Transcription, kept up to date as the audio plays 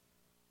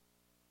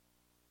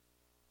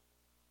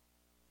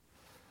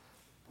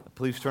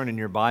Please turn in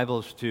your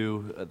Bibles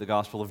to the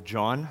Gospel of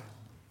John,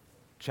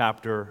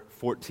 chapter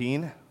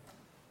 14.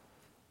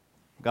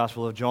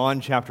 Gospel of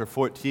John, chapter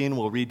 14.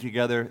 We'll read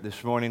together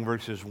this morning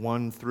verses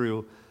 1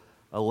 through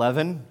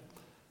 11.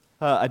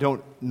 I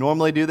don't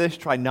normally do this,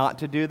 try not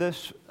to do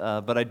this,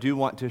 but I do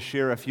want to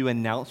share a few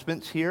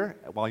announcements here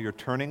while you're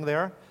turning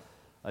there.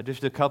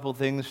 Just a couple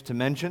things to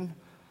mention.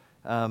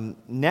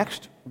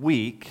 Next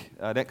week,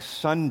 next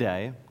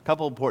Sunday, a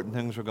couple important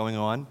things are going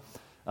on.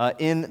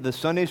 In the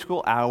Sunday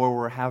school hour,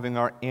 we're having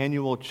our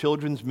annual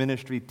children's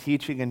ministry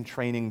teaching and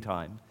training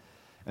time.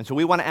 And so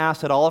we want to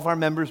ask that all of our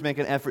members make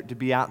an effort to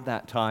be at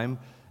that time,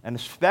 and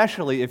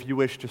especially if you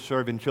wish to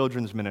serve in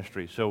children's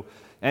ministry. So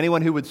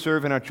anyone who would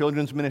serve in our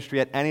children's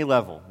ministry at any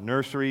level,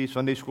 nursery,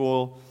 Sunday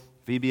school,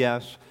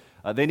 VBS,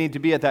 they need to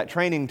be at that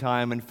training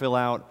time and fill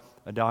out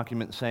a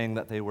document saying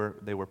that they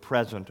were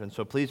present. And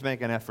so please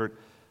make an effort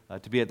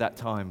to be at that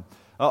time.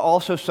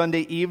 Also,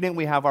 Sunday evening,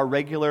 we have our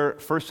regular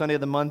first Sunday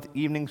of the month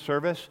evening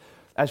service.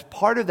 As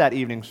part of that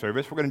evening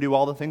service, we're going to do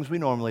all the things we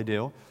normally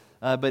do.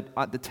 But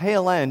at the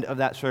tail end of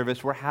that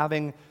service, we're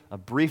having a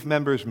brief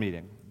members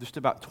meeting, just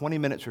about 20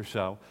 minutes or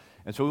so.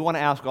 And so we want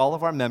to ask all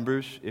of our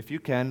members, if you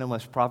can,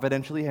 unless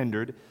providentially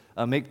hindered,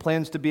 make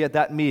plans to be at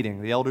that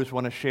meeting. The elders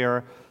want to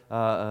share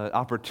an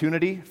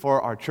opportunity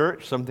for our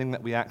church, something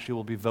that we actually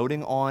will be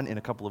voting on in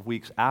a couple of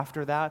weeks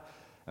after that.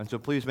 And so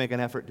please make an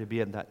effort to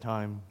be at that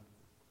time.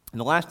 And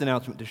the last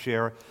announcement to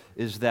share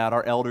is that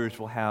our elders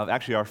will have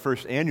actually our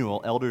first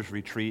annual elders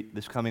retreat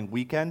this coming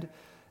weekend.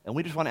 And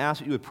we just want to ask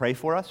that you would pray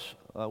for us.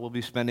 We'll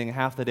be spending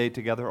half the day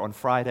together on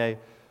Friday,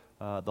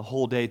 the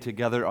whole day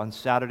together on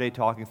Saturday,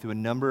 talking through a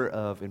number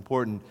of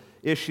important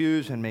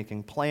issues and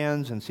making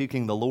plans and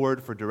seeking the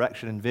Lord for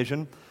direction and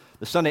vision.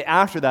 The Sunday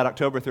after that,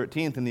 October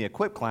 13th, in the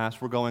Equip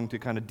class, we're going to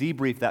kind of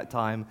debrief that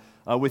time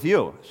with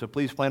you. So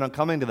please plan on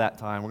coming to that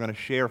time. We're going to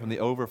share from the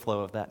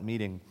overflow of that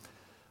meeting.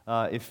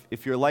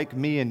 If you're like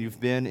me and you've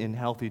been in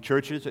healthy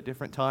churches at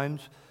different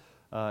times,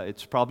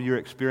 it's probably your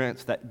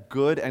experience that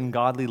good and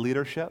godly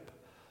leadership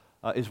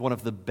is one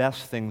of the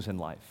best things in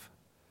life,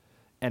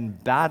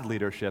 and bad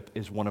leadership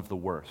is one of the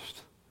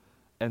worst.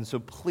 And so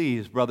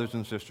please, brothers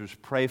and sisters,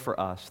 pray for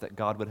us that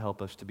God would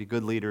help us to be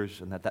good leaders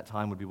and that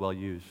time would be well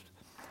used.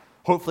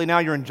 Hopefully now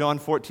you're in John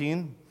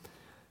 14.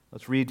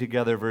 Let's read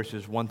together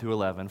verses 1 through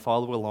 11.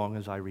 Follow along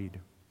as I read.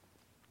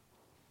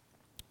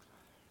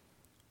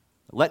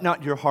 Let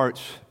not your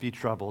hearts be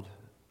troubled.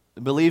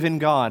 Believe in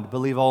God,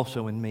 believe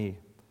also in me. In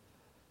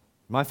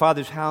my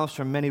Father's house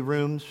are many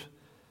rooms.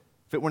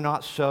 If it were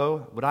not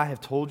so, would I have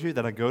told you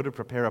that I go to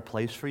prepare a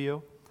place for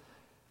you?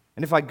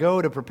 And if I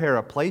go to prepare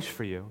a place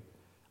for you,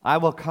 I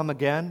will come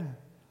again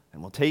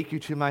and will take you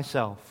to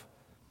myself,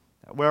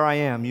 that where I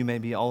am you may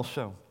be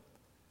also.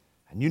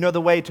 And you know the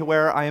way to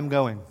where I am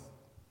going.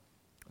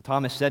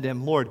 Thomas said to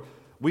him, Lord,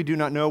 we do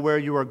not know where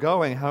you are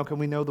going. How can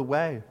we know the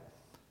way?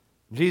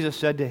 Jesus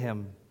said to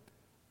him,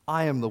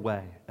 I am the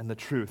way and the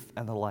truth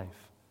and the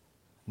life.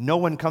 No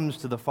one comes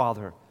to the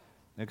Father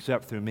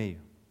except through me.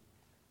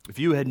 If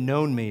you had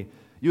known me,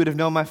 you would have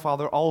known my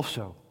Father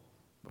also.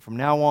 But from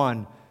now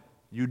on,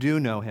 you do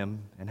know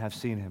him and have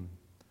seen him.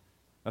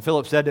 And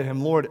Philip said to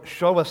him, Lord,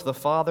 show us the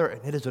Father,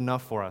 and it is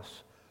enough for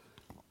us.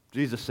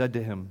 Jesus said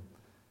to him,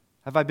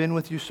 have I been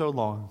with you so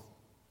long,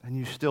 and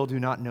you still do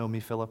not know me,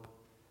 Philip?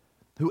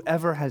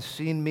 Whoever has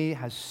seen me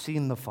has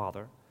seen the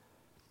Father.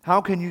 How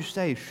can you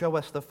say, show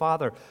us the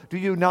Father? Do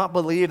you not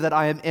believe that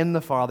I am in the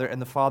Father and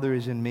the Father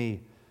is in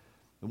me?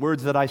 The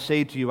words that I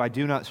say to you, I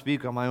do not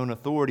speak on my own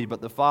authority,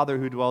 but the Father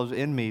who dwells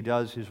in me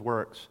does his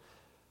works.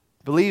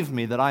 Believe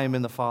me that I am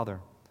in the Father,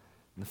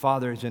 and the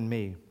Father is in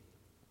me,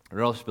 or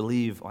else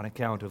believe on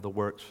account of the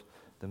works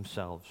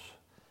themselves.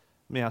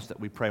 Let me ask that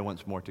we pray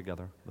once more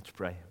together. Let's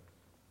pray.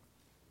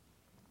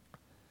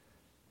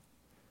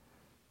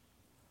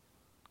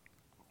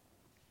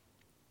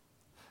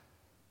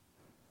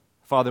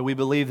 Father, we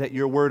believe that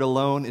your word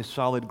alone is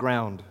solid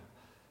ground,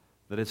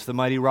 that it's the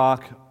mighty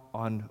rock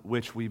on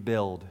which we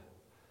build.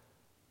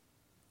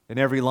 In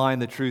every line,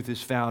 the truth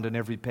is found, in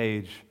every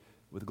page,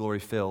 with glory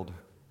filled.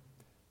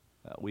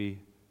 We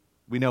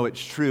know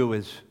it's true,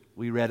 as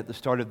we read at the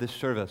start of this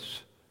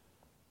service.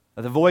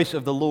 The voice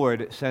of the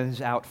Lord sends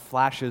out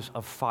flashes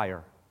of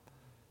fire.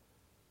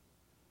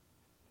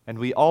 And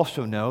we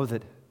also know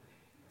that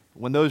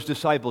when those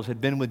disciples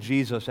had been with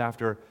Jesus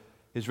after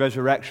his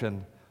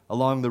resurrection,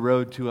 along the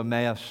road to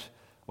Emmaus,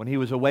 when he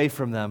was away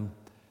from them,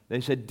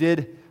 they said,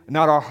 did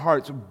not our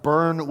hearts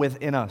burn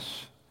within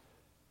us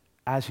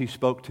as he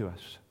spoke to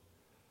us?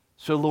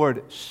 So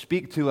Lord,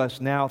 speak to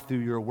us now through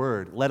your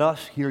word. Let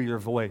us hear your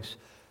voice.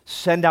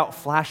 Send out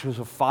flashes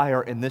of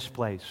fire in this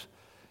place.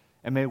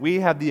 And may we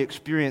have the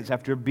experience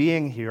after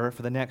being here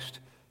for the next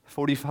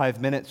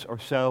 45 minutes or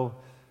so,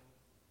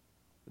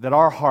 that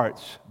our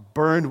hearts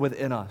burned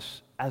within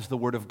us as the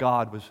word of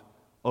God was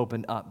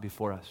opened up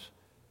before us.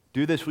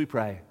 Do this, we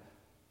pray.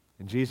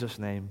 In Jesus'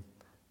 name,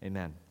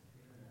 amen.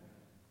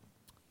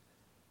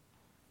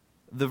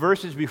 The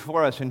verses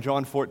before us in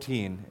John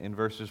 14, in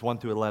verses 1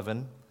 through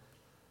 11,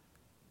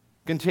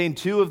 contain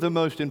two of the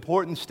most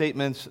important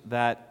statements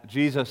that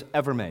Jesus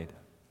ever made.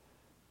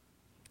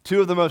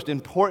 Two of the most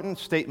important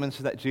statements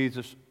that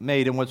Jesus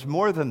made, and what's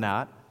more than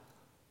that,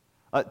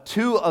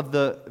 two of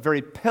the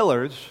very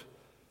pillars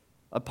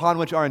upon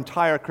which our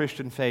entire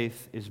Christian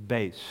faith is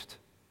based.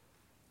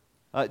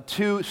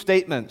 Two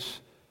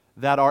statements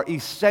that are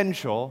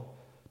essential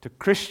to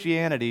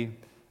Christianity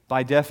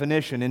by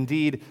definition,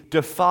 indeed,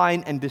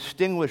 define and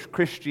distinguish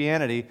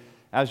Christianity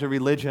as a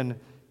religion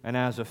and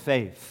as a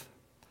faith.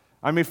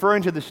 I'm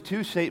referring to these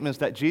two statements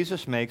that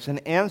Jesus makes in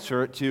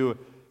answer to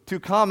two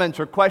comments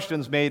or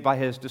questions made by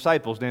his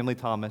disciples, namely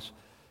Thomas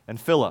and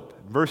Philip.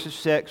 Verses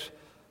 6,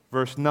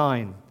 verse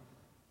 9.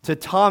 To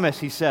Thomas,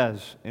 he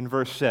says in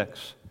verse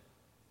 6,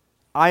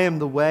 I am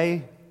the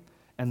way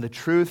and the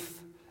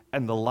truth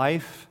and the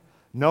life.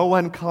 No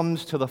one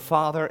comes to the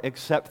Father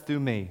except through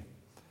me.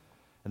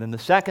 And then the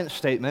second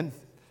statement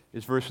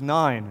is verse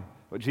 9,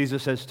 what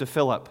Jesus says to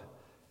Philip.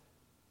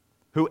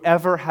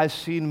 Whoever has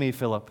seen me,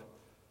 Philip,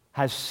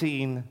 has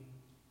seen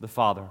the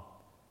Father.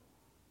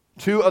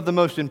 Two of the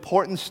most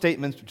important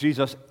statements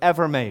Jesus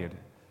ever made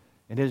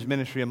in his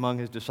ministry among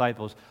his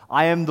disciples.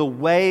 I am the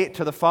way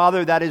to the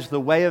Father, that is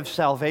the way of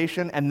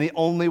salvation and the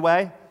only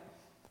way.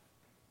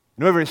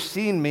 And whoever has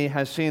seen me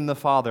has seen the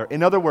Father.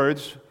 In other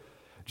words,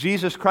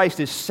 Jesus Christ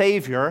is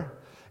Savior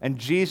and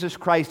Jesus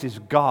Christ is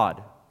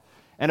God.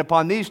 And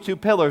upon these two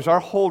pillars, our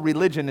whole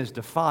religion is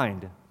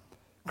defined.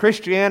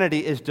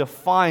 Christianity is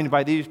defined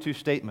by these two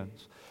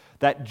statements,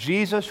 that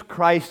Jesus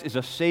Christ is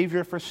a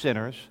Savior for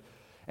sinners,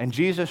 and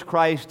Jesus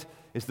Christ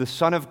is the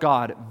Son of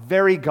God, a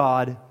very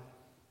God.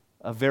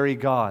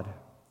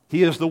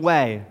 He is the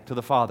way to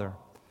the Father,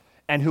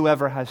 and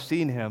whoever has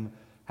seen him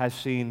has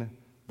seen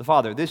the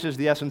Father. This is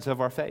the essence of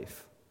our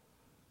faith.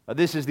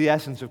 This is the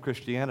essence of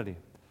Christianity.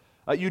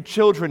 You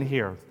children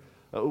here,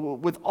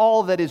 with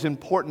all that is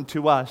important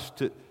to us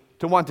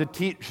to want to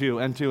teach you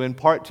and to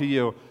impart to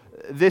you,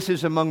 this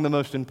is among the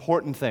most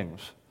important things.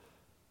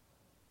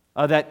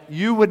 That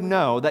you would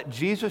know that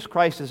Jesus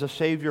Christ is a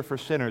Savior for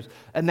sinners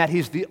and that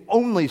He's the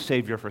only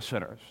Savior for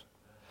sinners.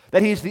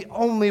 That He's the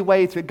only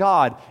way to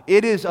God.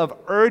 It is of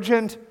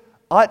urgent,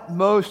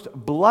 utmost,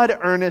 blood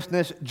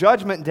earnestness,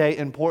 judgment day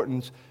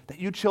importance that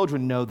you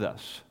children know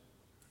this.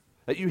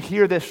 That you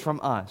hear this from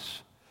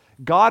us.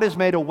 God has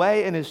made a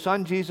way in His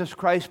Son Jesus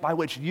Christ by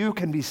which you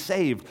can be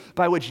saved,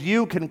 by which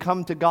you can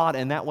come to God,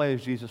 and that way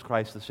is Jesus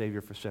Christ, the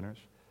Savior for sinners.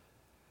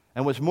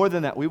 And what's more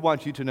than that, we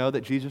want you to know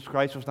that Jesus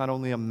Christ was not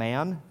only a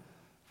man,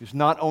 He was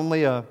not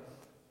only a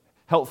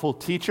helpful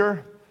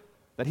teacher,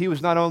 that He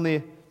was not only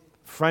a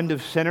friend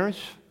of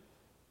sinners,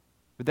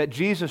 but that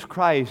Jesus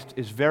Christ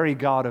is very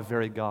God of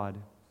very God.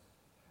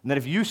 And that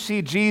if you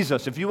see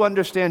Jesus, if you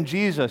understand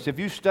Jesus, if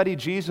you study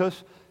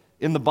Jesus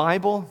in the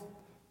Bible,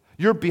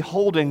 you're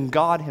beholding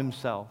God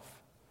Himself.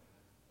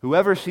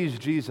 Whoever sees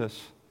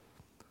Jesus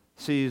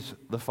sees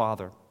the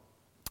Father.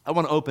 I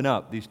want to open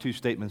up these two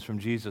statements from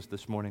Jesus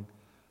this morning.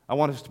 I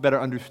want us to better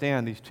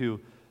understand these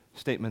two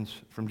statements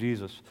from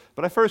Jesus.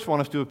 But I first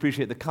want us to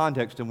appreciate the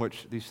context in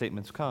which these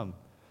statements come.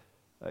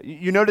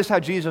 You notice how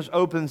Jesus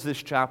opens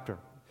this chapter.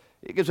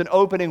 He gives an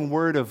opening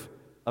word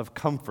of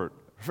comfort.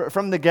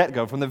 From the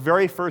get-go, from the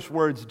very first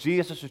words,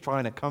 Jesus is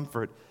trying to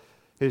comfort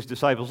His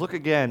disciples. Look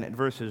again at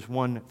verses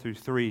 1 through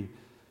 3.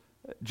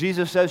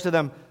 Jesus says to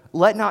them,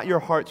 let not your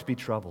hearts be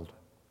troubled.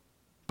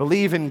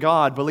 Believe in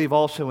God, believe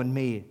also in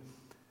me. In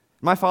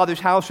my Father's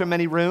house are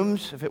many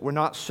rooms. If it were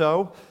not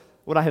so,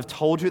 would I have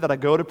told you that I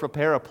go to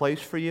prepare a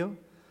place for you?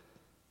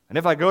 And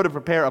if I go to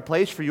prepare a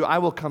place for you, I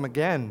will come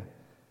again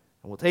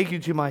and will take you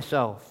to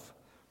myself,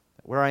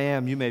 that where I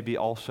am, you may be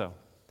also.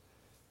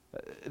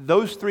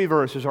 Those three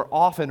verses are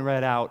often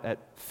read out at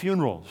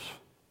funerals.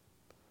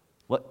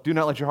 Do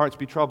not let your hearts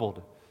be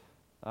troubled.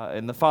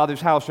 In the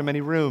Father's house are many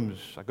rooms.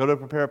 I go to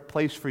prepare a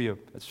place for you,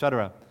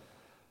 etc.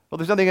 Well,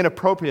 there's nothing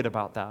inappropriate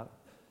about that.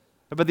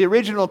 But the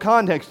original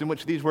context in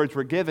which these words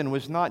were given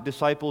was not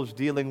disciples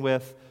dealing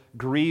with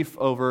grief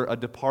over a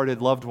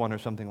departed loved one or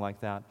something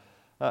like that.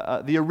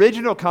 The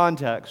original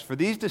context for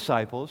these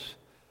disciples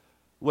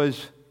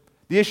was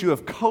the issue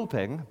of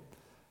coping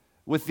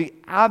with the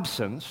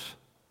absence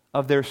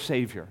of their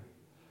Savior.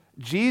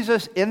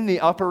 Jesus, in the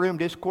upper room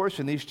discourse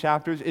in these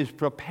chapters, is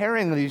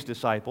preparing these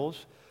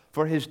disciples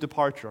for His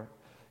departure.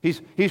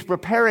 He's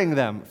preparing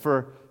them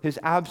for His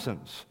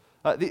absence.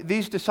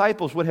 These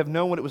disciples would have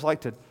known what it was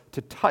like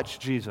to touch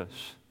Jesus.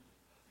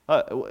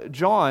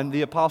 John,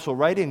 the apostle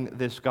writing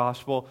this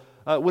gospel,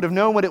 would have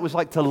known what it was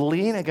like to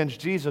lean against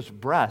Jesus'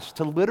 breast,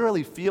 to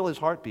literally feel His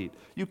heartbeat.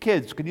 You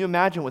kids, can you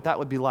imagine what that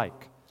would be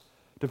like?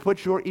 To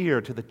put your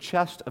ear to the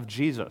chest of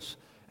Jesus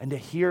and to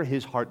hear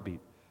His heartbeat.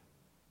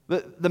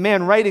 The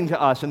man writing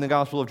to us in the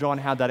Gospel of John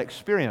had that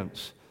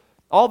experience.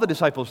 All the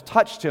disciples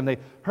touched Him. They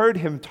heard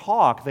Him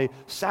talk. They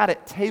sat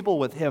at table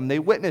with Him. They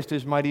witnessed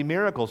His mighty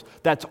miracles.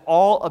 That's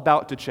all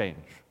about to change.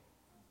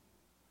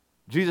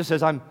 Jesus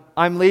says,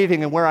 I'm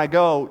leaving, and where I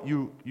go,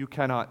 you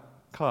cannot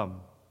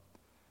come.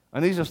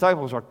 And these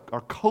disciples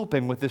are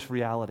coping with this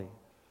reality.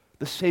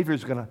 The Savior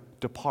is going to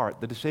depart.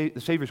 The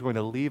Savior is going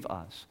to leave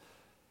us.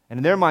 And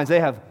in their minds,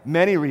 they have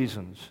many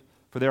reasons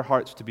for their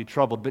hearts to be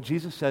troubled. But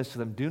Jesus says to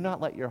them, do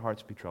not let your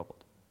hearts be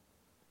troubled.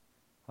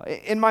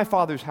 In my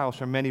Father's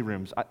house are many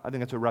rooms. I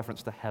think it's a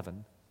reference to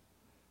heaven.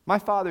 My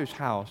Father's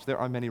house, there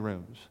are many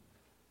rooms.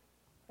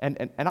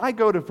 And I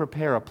go to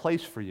prepare a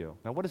place for you.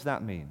 Now, what does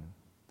that mean?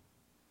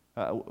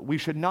 We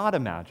should not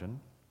imagine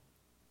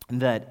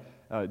that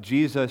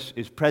Jesus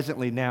is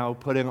presently now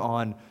putting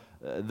on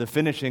the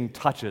finishing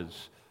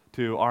touches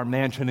to our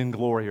mansion in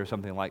glory or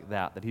something like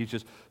that, that he's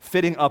just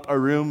fitting up a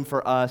room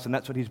for us, and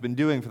that's what he's been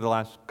doing for the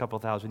last couple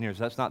thousand years.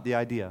 That's not the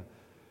idea.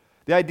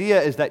 The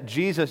idea is that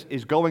Jesus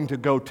is going to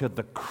go to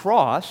the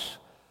cross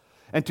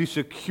and to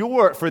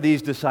secure for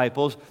these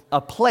disciples a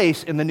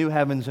place in the new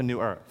heavens and new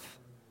earth.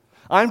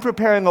 I'm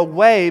preparing a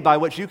way by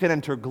which you can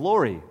enter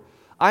glory.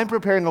 I'm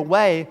preparing a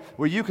way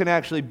where you can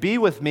actually be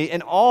with me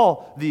in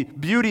all the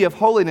beauty of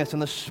holiness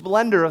and the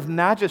splendor of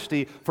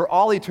majesty for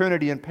all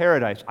eternity in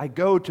paradise. I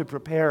go to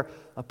prepare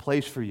a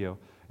place for you.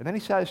 And then he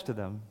says to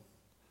them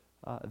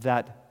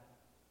that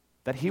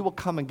he will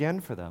come again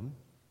for them,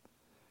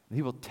 and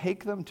he will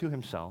take them to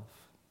himself,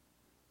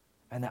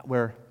 and that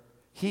where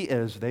he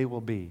is, they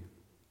will be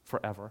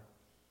forever.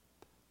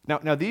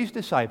 Now these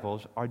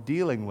disciples are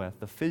dealing with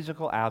the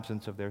physical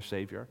absence of their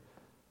Savior.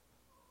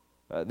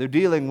 They're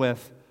dealing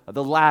with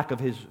the lack of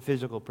his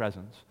physical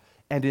presence.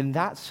 And in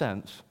that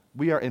sense,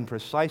 we are in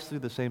precisely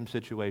the same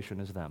situation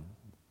as them.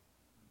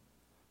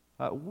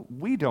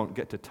 We don't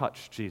get to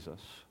touch Jesus.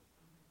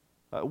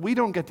 We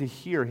don't get to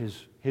hear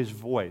his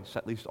voice,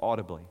 at least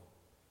audibly.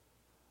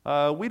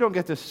 We don't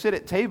get to sit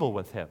at table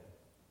with him.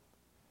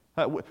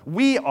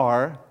 We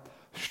are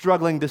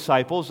struggling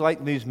disciples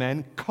like these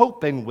men,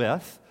 coping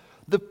with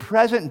the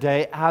present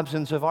day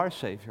absence of our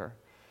Savior.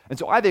 And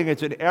so I think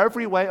it's in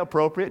every way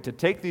appropriate to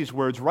take these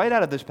words right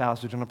out of this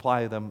passage and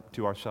apply them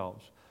to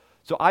ourselves.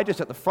 So I just,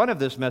 at the front of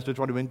this message,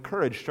 want to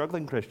encourage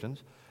struggling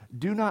Christians,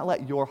 do not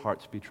let your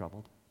hearts be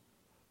troubled.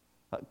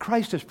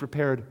 Christ has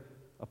prepared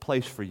a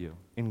place for you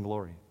in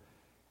glory.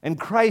 And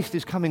Christ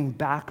is coming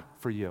back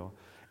for you.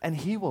 And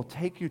he will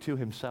take you to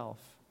himself.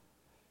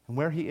 And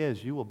where he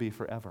is, you will be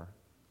forever.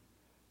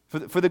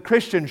 For the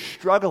Christian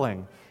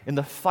struggling in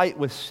the fight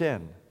with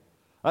sin,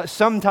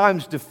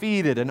 sometimes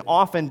defeated and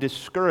often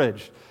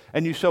discouraged,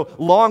 and you so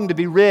long to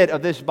be rid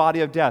of this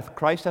body of death,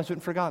 Christ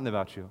hasn't forgotten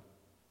about you.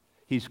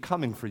 He's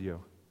coming for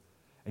you,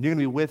 and you're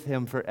going to be with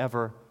him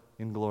forever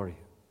in glory.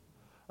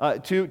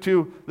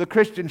 To the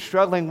Christian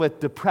struggling with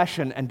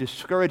depression and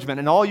discouragement,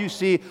 and all you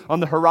see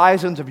on the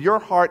horizons of your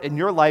heart and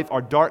your life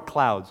are dark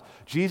clouds,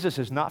 Jesus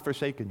has not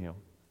forsaken you.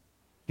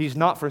 He's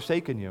not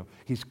forsaken you.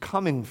 He's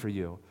coming for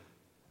you.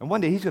 And one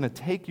day he's going to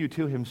take you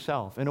to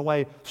himself in a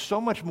way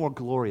so much more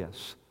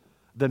glorious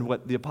than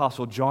what the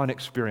Apostle John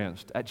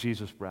experienced at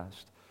Jesus'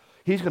 breast.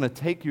 He's going to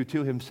take you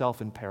to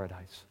himself in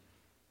paradise.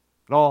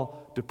 And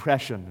all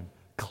depression and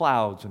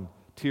clouds and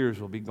tears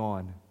will be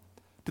gone.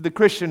 To the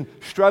Christian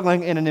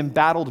struggling in an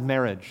embattled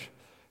marriage,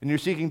 and you're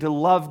seeking to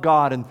love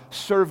God and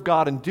serve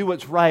God and do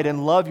what's right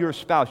and love your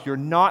spouse, you're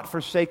not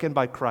forsaken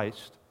by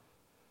Christ.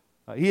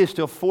 He is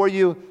still for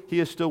you. He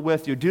is still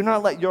with you. Do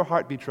not let your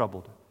heart be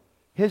troubled.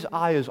 His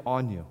eye is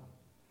on you,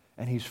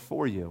 and he's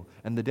for you.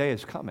 And the day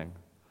is coming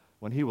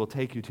when he will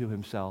take you to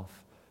himself,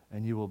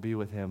 and you will be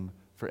with him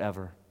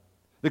forever.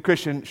 The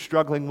Christian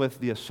struggling with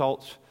the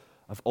assaults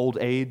of old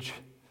age.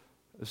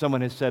 Someone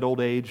has said old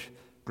age,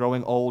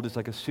 growing old, is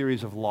like a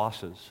series of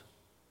losses.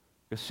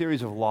 A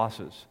series of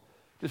losses.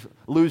 Just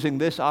losing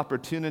this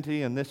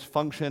opportunity and this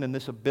function and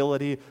this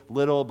ability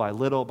little by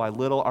little by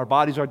little. Our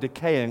bodies are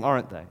decaying,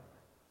 aren't they?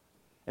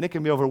 And it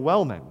can be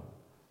overwhelming.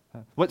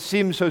 What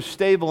seems so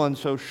stable and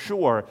so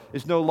sure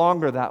is no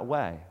longer that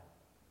way.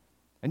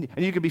 And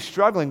you could be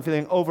struggling,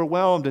 feeling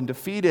overwhelmed and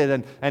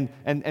defeated,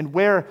 and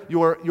where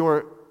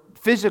your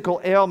physical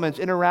ailments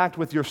interact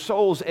with your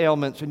soul's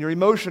ailments and your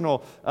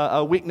emotional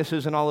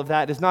weaknesses and all of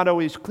that is not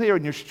always clear,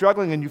 and you're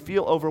struggling and you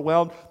feel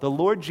overwhelmed. The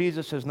Lord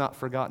Jesus has not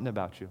forgotten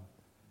about you.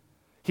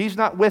 He's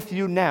not with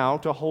you now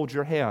to hold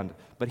your hand,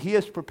 but he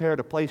has prepared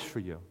a place for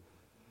you.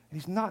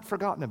 And he's not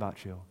forgotten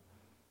about you.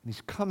 And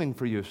he's coming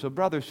for you. So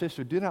brother,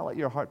 sister, do not let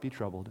your heart be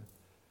troubled.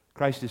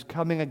 Christ is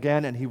coming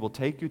again, and he will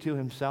take you to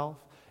himself,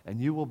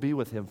 and you will be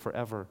with him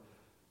forever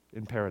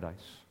in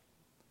paradise.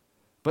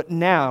 But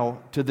now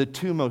to the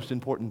two most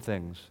important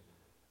things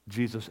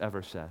Jesus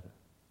ever said.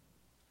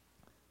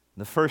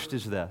 The first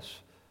is this.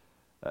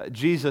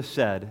 Jesus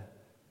said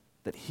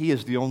that he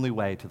is the only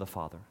way to the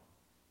Father.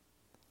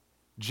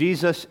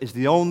 Jesus is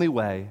the only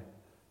way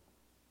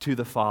to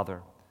the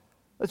Father.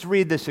 Let's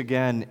read this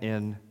again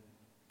in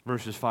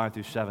verses 5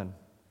 through 7.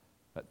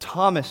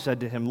 Thomas said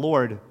to him,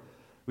 Lord,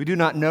 we do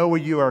not know where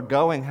you are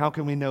going. How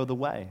can we know the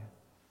way?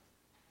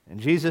 And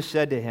Jesus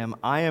said to him,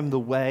 I am the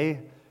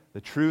way,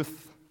 the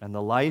truth, and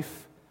the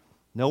life.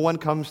 No one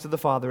comes to the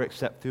Father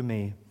except through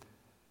me.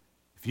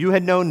 If you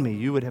had known me,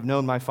 you would have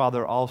known my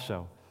Father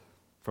also.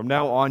 From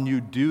now on, you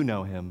do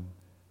know him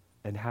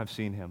and have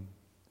seen him.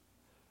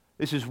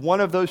 This is one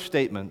of those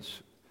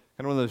statements,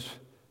 kind of one of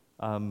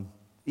those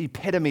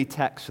epitome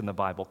texts in the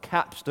Bible,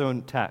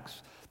 capstone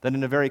texts, that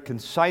in a very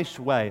concise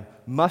way,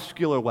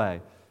 muscular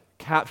way,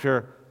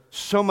 capture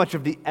so much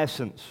of the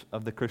essence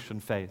of the Christian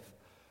faith.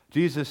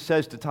 Jesus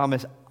says to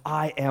Thomas,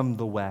 I am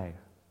the way.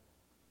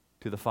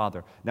 to the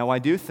Father. Now, I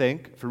do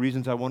think, for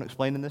reasons I won't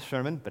explain in this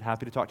sermon, but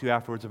happy to talk to you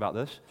afterwards about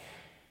this,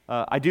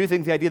 I do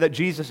think the idea that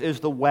Jesus is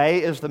the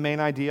way is the main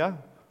idea,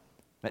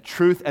 that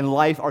truth and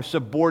life are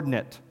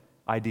subordinate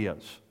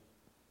ideas.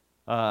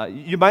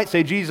 You might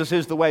say Jesus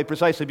is the way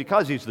precisely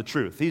because he's the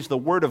truth. He's the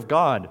Word of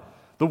God,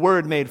 the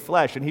Word made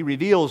flesh, and he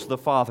reveals the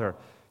Father.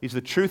 He's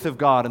the truth of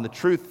God, and the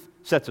truth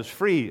sets us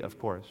free, of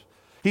course.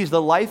 He's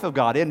the life of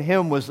God. In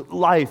him was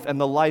life, and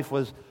the life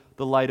was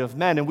the light of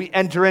men. And we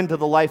enter into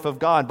the life of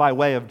God by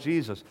way of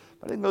Jesus.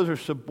 But I think those are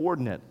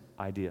subordinate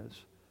ideas.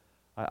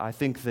 I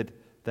think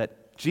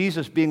that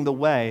Jesus being the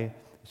way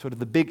is sort of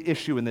the big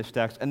issue in this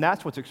text, and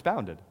that's what's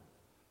expounded.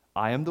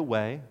 I am the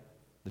way,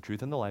 the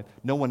truth, and the life.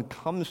 No one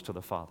comes to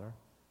the Father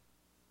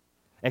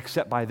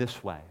except by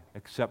this way,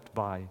 except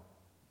by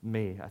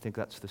me. I think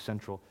that's the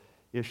central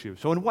issue.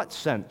 So in what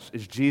sense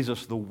is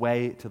Jesus the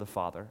way to the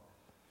Father?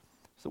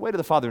 It's the way to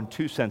the Father in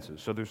two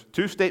senses. So there's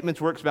two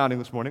statements we're expounding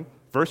this morning.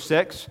 Verse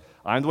 6,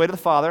 I am the way to the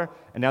Father,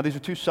 and now these are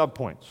two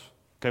subpoints.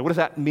 Okay, what does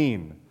that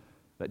mean,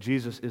 that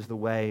Jesus is the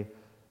way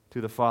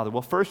to the Father?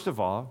 Well, first of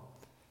all,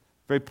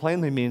 very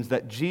plainly means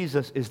that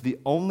Jesus is the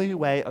only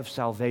way of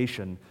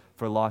salvation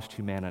for lost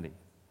humanity.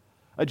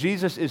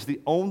 Jesus is the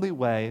only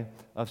way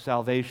of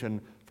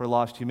salvation for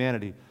lost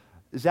humanity.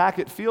 Zach,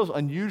 it feels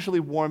unusually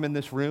warm in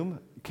this room.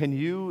 Can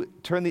you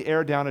turn the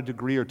air down a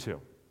degree or two?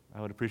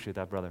 I would appreciate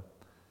that, brother.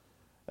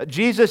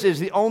 Jesus is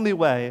the only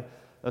way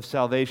of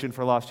salvation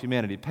for lost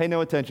humanity. Pay no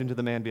attention to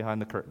the man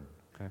behind the curtain.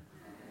 Okay?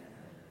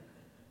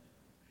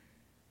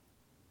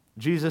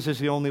 Jesus is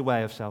the only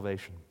way of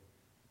salvation.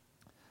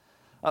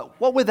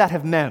 What would that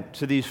have meant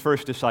to these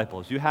first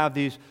disciples? You have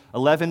these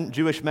 11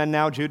 Jewish men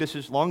now. Judas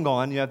is long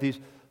gone. You have these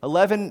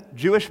 11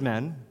 Jewish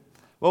men.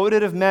 What would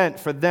it have meant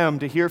for them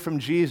to hear from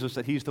Jesus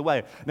that he's the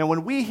way? Now,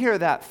 when we hear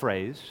that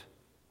phrase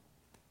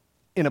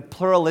in a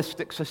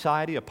pluralistic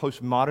society, a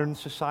postmodern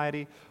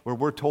society, where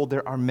we're told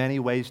there are many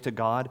ways to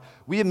God,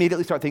 we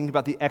immediately start thinking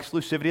about the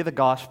exclusivity of the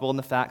gospel and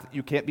the fact that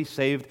you can't be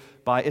saved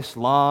by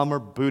Islam or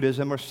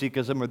Buddhism or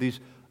Sikhism or these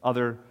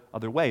other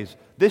ways.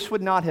 This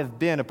would not have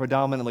been a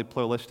predominantly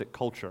pluralistic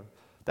culture.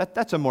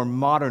 That's a more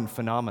modern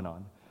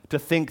phenomenon, to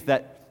think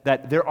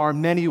that there are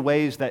many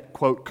ways that,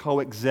 quote,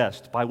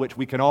 coexist by which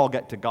we can all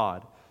get to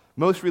God.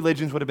 Most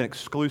religions would have been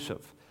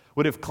exclusive,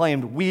 would have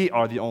claimed we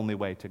are the only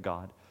way to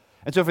God.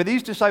 And so for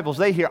these disciples,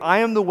 they hear, I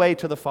am the way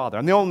to the Father.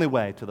 I'm the only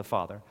way to the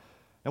Father.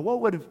 And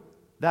what would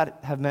that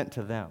have meant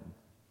to them?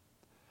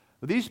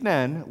 Well, these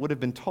men would have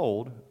been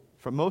told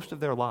for most of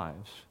their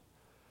lives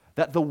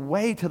that the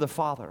way to the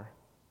Father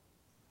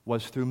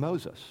was through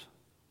Moses.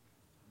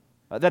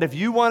 That if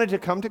you wanted to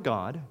come to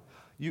God,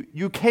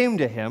 you came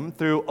to him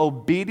through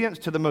obedience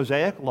to the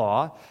Mosaic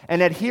law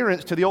and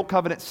adherence to the Old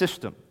Covenant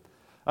system,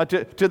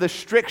 to the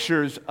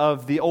strictures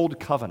of the Old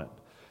Covenant.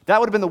 That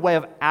would have been the way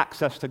of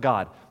access to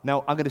God.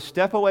 Now, I'm going to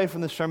step away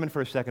from the sermon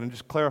for a second and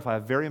just clarify a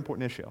very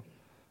important issue,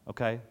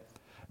 okay?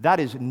 That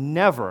is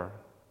never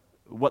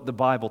what the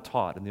Bible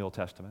taught in the Old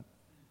Testament.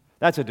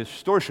 That's a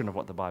distortion of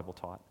what the Bible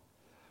taught.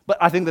 But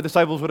I think the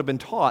disciples would have been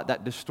taught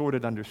that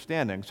distorted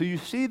understanding. So you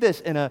see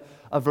this in a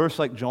verse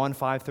like John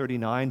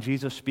 5:39,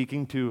 Jesus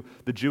speaking to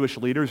the Jewish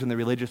leaders and the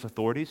religious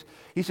authorities.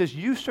 He says,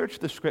 you search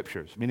the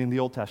Scriptures, meaning the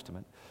Old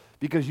Testament,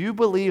 because you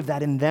believe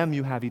that in them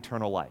you have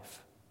eternal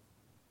life.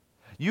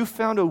 You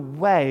found a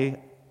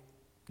way,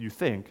 you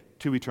think,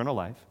 to eternal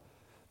life,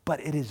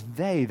 but it is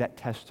they that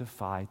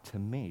testify to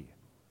me.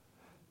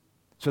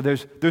 So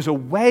there's a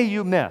way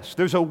you miss.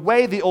 There's a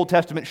way the Old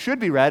Testament should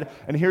be read,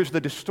 and here's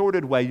the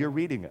distorted way you're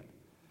reading it.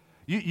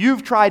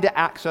 You've tried to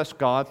access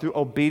God through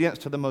obedience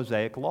to the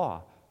Mosaic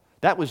law.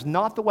 That was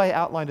not the way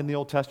outlined in the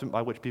Old Testament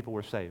by which people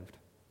were saved.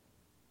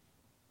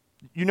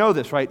 You know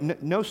this, right?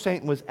 No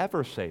saint was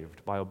ever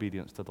saved by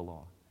obedience to the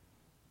law.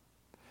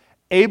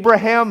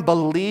 Abraham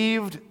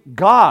believed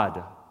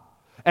God,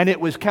 and it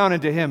was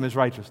counted to him as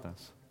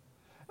righteousness.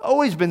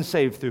 Always been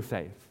saved through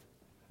faith.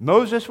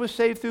 Moses was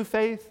saved through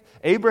faith.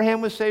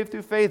 Abraham was saved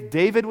through faith.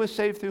 David was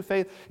saved through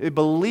faith. They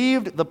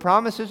believed the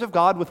promises of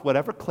God with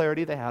whatever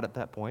clarity they had at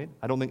that point.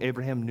 I don't think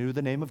Abraham knew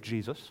the name of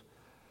Jesus.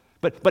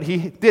 But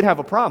he did have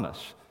a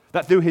promise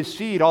that through his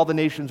seed all the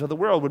nations of the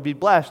world would be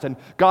blessed, and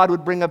God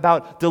would bring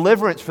about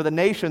deliverance for the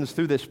nations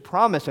through this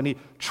promise, and he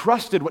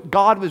trusted what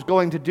God was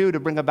going to do to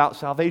bring about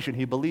salvation.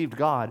 He believed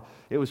God.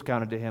 It was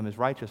counted to him as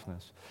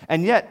righteousness.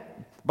 And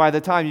yet, by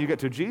the time you get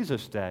to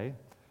Jesus' day,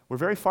 we're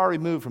very far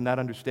removed from that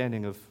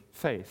understanding of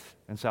faith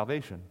and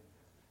salvation.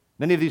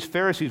 Many of these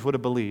Pharisees would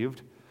have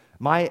believed,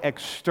 my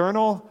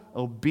external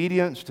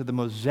obedience to the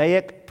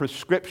Mosaic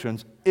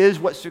prescriptions is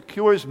what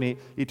secures me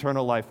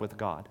eternal life with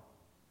God.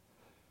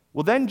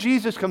 Well, then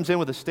Jesus comes in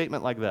with a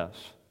statement like this,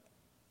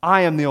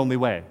 I am the only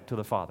way to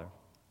the Father.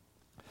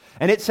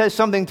 And it says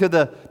something to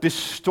the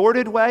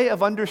distorted way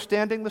of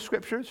understanding the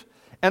Scriptures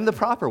and the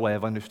proper way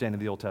of understanding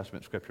the Old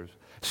Testament Scriptures.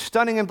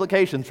 Stunning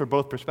implications for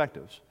both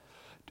perspectives.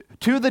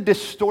 To the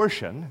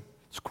distortion,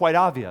 it's quite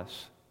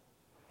obvious.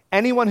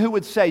 Anyone who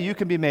would say you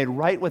can be made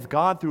right with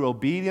God through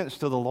obedience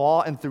to the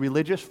law and through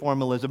religious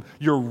formalism,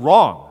 you're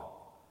wrong.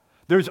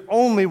 There's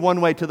only one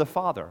way to the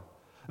Father.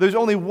 There's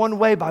only one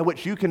way by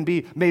which you can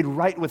be made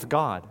right with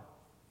God,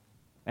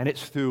 and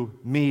it's through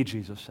me,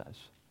 Jesus says.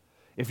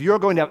 If you're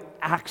going to have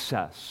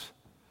access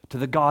to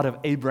the God of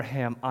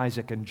Abraham,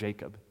 Isaac, and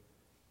Jacob,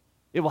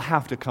 it will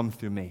have to come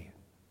through me.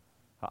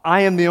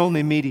 I am the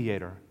only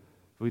mediator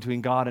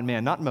between God and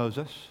man, not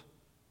Moses,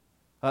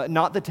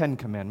 not the Ten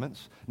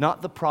Commandments,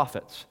 not the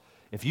prophets.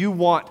 If you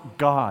want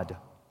God,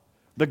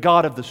 the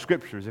God of the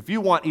Scriptures, if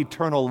you want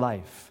eternal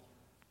life,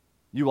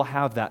 you will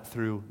have that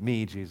through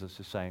me, Jesus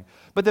is saying.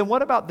 But then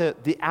what about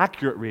the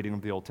accurate reading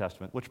of the Old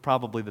Testament, which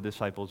probably the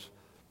disciples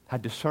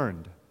had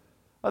discerned,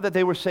 that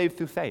they were saved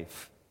through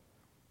faith?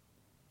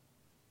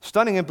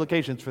 Stunning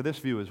implications for this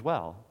view as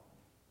well.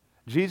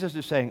 Jesus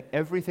is saying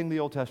everything the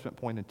Old Testament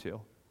pointed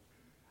to,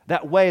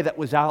 that way that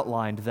was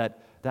outlined,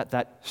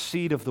 that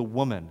seed of the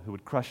woman who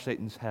would crush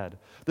Satan's head,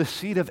 the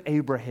seed of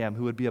Abraham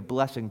who would be a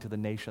blessing to the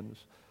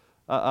nations,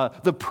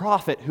 the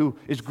prophet who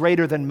is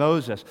greater than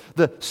Moses,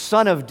 the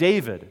son of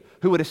David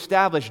who would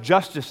establish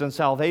justice and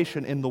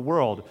salvation in the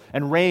world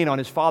and reign on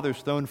his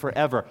father's throne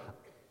forever.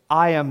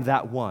 I am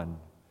that one.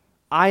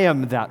 I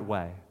am that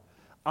way.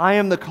 I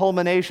am the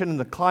culmination and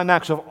the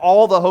climax of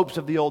all the hopes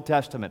of the Old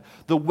Testament.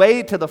 The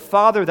way to the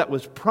Father that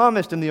was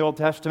promised in the Old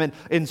Testament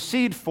in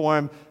seed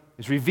form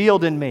is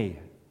revealed in me.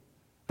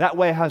 That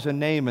way has a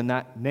name, and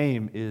that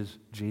name is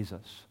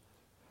Jesus.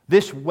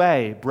 This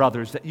way,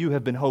 brothers, that you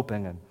have been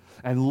hoping in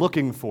and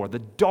looking for, the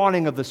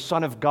dawning of the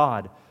Son of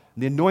God,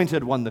 the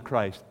anointed one, the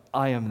Christ,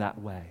 I am that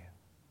way.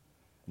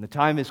 And the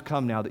time has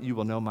come now that you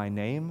will know my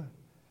name,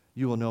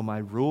 you will know my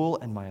rule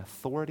and my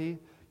authority,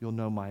 you'll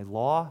know my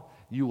law,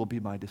 you will be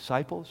my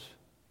disciples,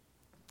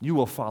 you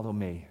will follow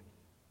me.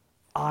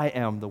 I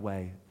am the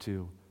way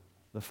to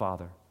the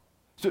Father.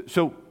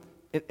 So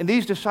in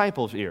these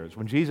disciples' ears,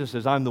 when Jesus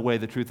says, I'm the way,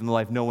 the truth, and the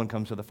life, no one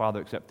comes to the Father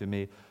except through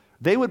me,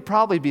 they would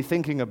probably be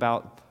thinking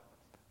about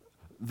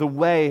the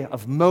way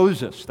of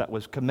Moses that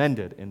was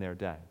commended in their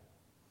day.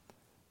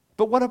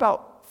 But what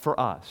about for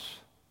us?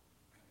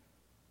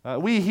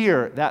 We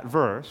hear that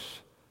verse,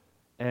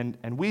 and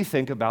we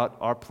think about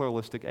our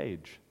pluralistic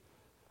age.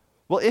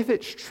 Well, if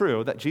it's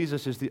true that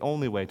Jesus is the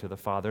only way to the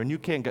Father, and you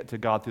can't get to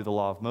God through the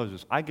law of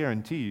Moses, I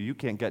guarantee you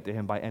can't get to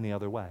him by any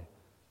other way.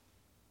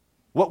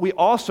 What we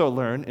also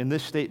learn in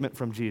this statement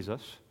from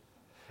Jesus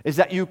is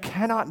that you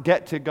cannot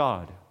get to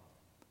God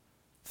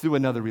through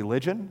another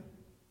religion,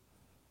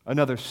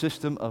 another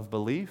system of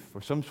belief,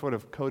 or some sort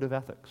of code of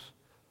ethics.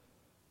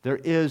 There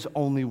is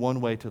only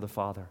one way to the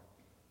Father,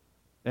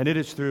 and it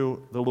is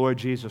through the Lord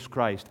Jesus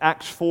Christ.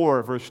 Acts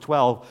 4, verse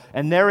 12,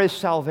 and there is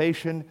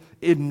salvation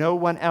in no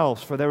one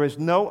else, for there is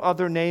no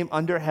other name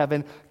under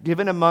heaven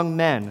given among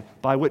men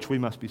by which we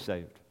must be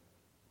saved.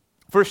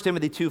 1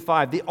 Timothy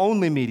 2:5, the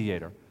only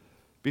mediator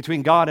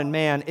between God and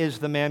man is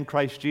the man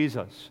Christ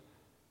Jesus.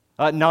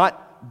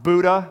 Not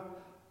Buddha,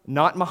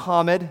 not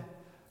Muhammad,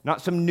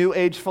 not some New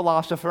Age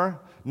philosopher,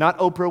 not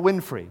Oprah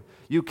Winfrey.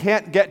 You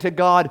can't get to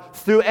God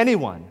through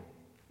anyone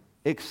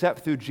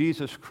except through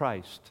Jesus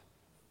Christ,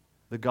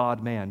 the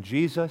God-man.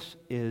 Jesus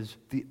is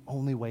the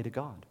only way to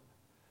God.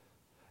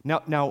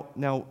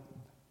 Now,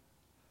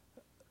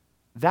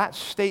 that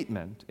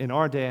statement in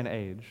our day and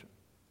age,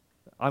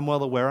 I'm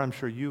well aware, I'm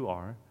sure you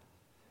are,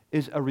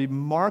 is a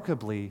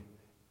remarkably,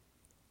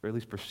 or at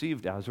least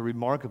perceived as, a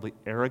remarkably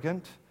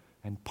arrogant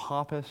and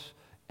pompous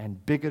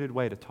and bigoted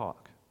way to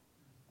talk.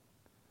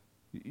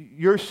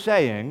 You're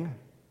saying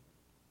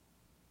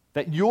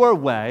that your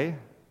way,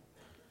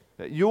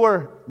 that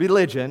your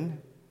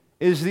religion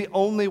is the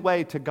only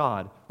way to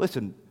God.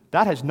 Listen,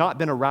 that has not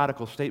been a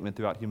radical statement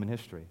throughout human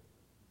history.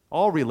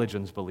 All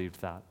religions believed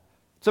that.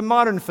 It's a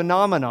modern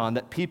phenomenon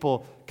that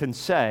people can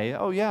say,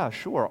 oh yeah,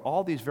 sure,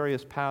 all these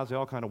various paths, they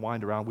all kind of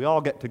wind around. We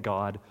all get to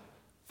God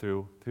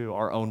through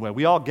our own way.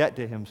 We all get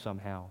to him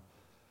somehow.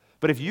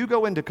 But if you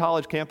go into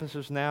college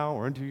campuses now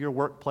or into your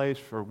workplace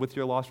or with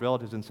your lost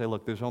relatives and say,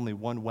 look, there's only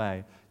one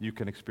way you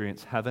can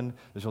experience heaven,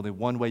 there's only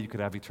one way you could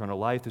have eternal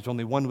life, there's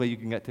only one way you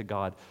can get to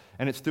God,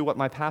 and it's through what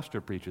my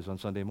pastor preaches on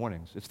Sunday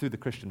mornings. It's through the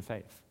Christian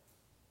faith.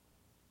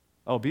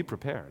 Oh, be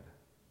prepared.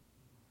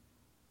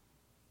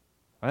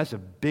 And that's a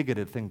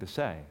bigoted thing to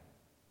say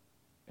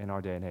in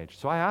our day and age.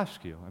 So I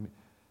ask you,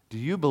 do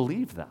you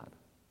believe that?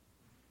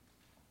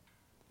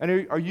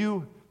 And are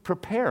you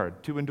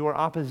prepared to endure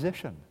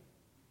opposition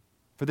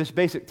for this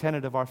basic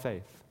tenet of our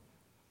faith,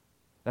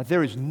 that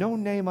there is no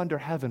name under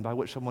heaven by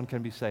which someone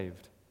can be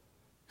saved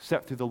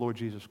except through the Lord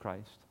Jesus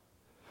Christ?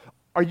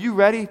 Are you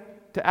ready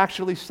to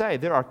actually say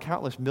there are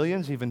countless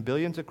millions, even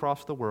billions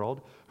across the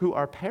world who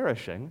are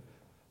perishing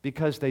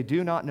because they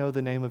do not know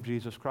the name of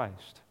Jesus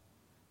Christ?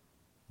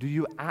 Do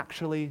you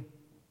actually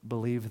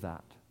believe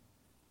that?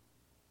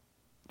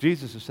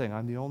 Jesus is saying,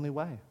 I'm the only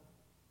way.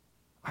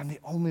 I'm the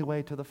only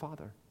way to the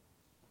Father.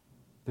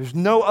 There's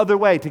no other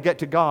way to get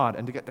to God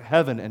and to get to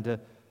heaven and to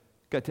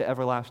get to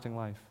everlasting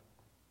life.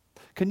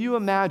 Can you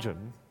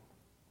imagine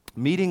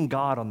meeting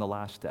God on the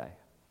last day?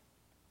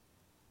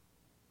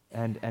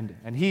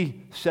 And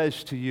he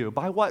says to you,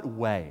 by what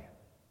way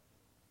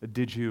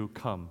did you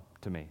come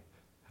to me?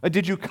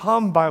 Did you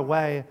come by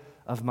way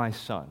of my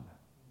Son?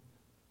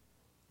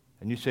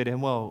 And you say to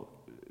him, well,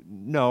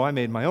 no, I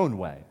made my own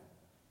way.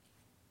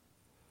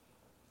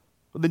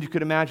 Well, then you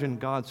could imagine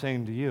God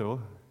saying to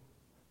you,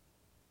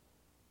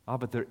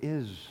 but there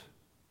is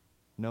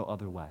no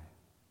other way.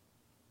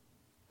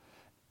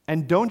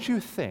 And don't you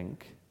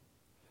think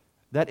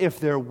that if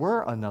there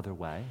were another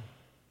way,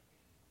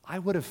 I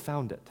would have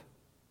found it?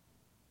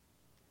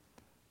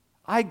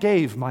 I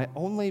gave my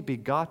only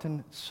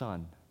begotten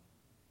Son,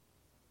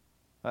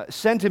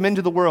 sent him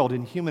into the world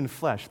in human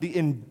flesh, the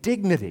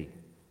indignity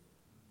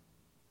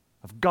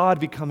of God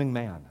becoming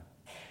man.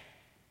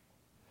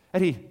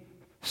 And he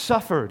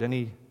suffered and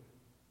he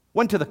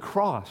went to the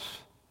cross.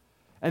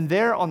 And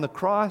there on the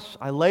cross,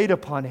 I laid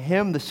upon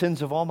him the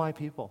sins of all my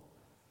people.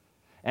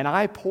 And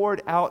I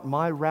poured out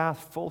my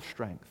wrath full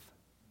strength,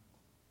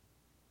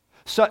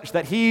 such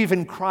that he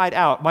even cried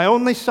out, my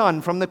only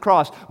Son from the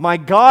cross, my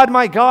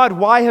God,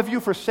 why have you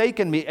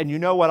forsaken me? And you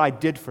know what? I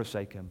did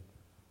forsake him.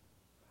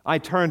 I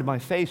turned my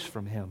face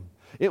from him.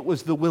 It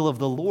was the will of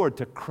the Lord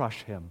to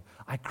crush him.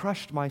 I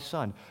crushed my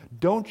Son.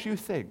 Don't you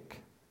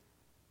think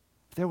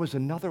if there was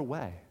another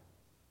way,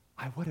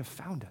 I would have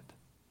found it?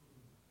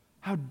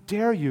 How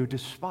dare you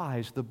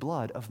despise the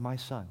blood of my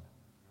Son?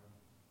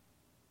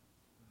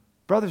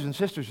 Brothers and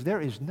sisters, there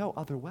is no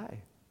other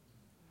way.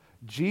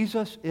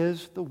 Jesus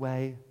is the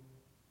way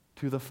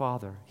to the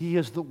Father. He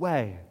is the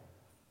way,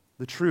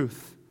 the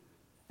truth,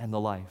 and the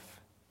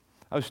life.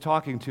 I was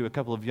talking to a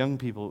couple of young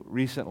people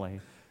recently,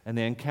 and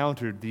they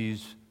encountered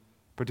these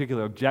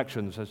particular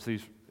objections as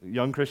these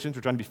young Christians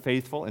were trying to be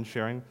faithful in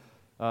sharing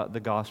the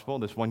gospel.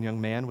 This one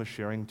young man was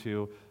sharing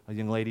to a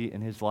young lady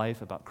in his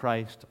life about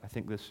Christ. I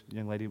think this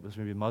young lady was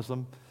maybe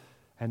Muslim,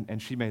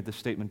 and she made this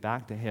statement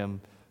back to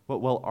him,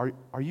 well,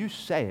 are you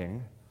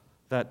saying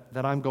that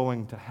I'm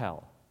going to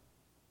hell?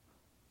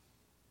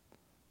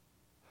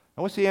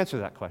 Now, what's the answer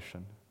to that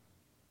question?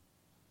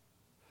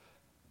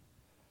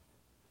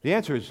 The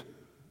answer is,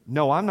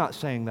 no, I'm not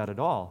saying that at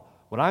all.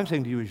 What I'm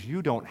saying to you is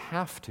you don't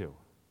have to.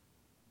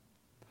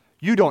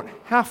 You don't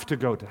have to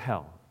go to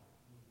hell.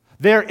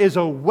 There is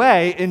a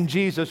way in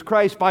Jesus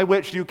Christ by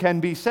which you can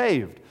be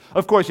saved.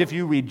 Of course, if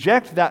you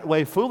reject that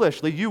way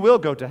foolishly, you will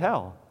go to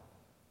hell.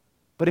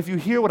 But if you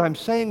hear what I'm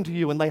saying to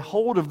you and lay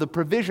hold of the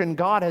provision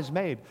God has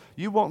made,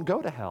 you won't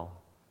go to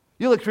hell.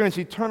 You'll experience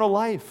eternal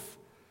life.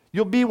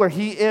 You'll be where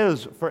He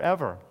is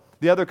forever.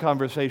 The other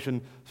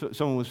conversation,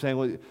 someone was saying,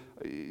 well,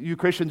 you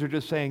Christians are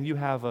just saying you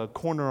have a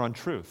corner on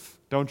truth,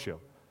 don't you?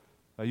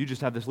 You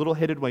just have this little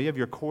hidden way. You have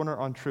your corner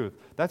on truth.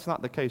 That's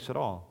not the case at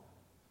all.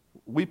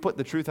 We put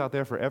the truth out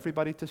there for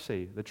everybody to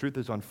see. The truth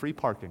is on free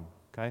parking,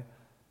 okay?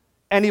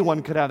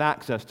 Anyone could have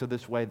access to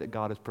this way that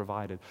God has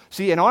provided.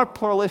 See, in our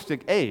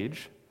pluralistic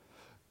age,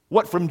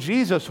 what from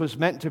Jesus was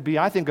meant to be,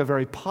 I think, a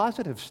very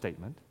positive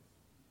statement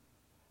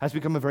has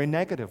become a very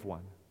negative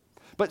one.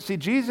 But see,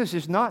 Jesus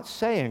is not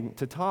saying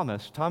to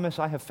Thomas,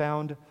 I have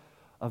found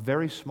a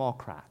very small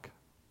crack.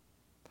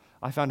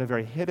 I found a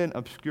very hidden,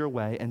 obscure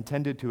way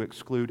intended to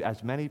exclude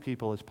as many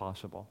people as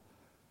possible.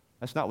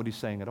 That's not what He's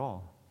saying at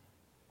all.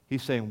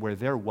 He's saying where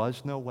there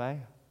was no way,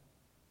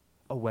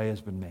 a way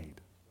has been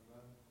made.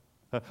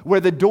 Where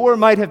the door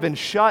might have been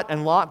shut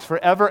and locked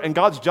forever and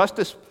God's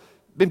justice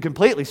been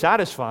completely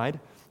satisfied,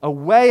 a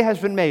way has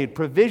been made.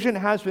 Provision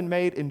has been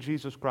made in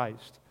Jesus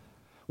Christ.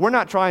 We're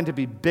not trying to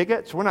be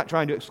bigots. We're not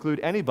trying to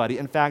exclude anybody.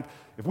 In fact,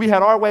 if we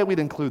had our way, we'd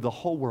include the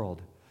whole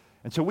world.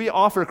 And so we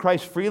offer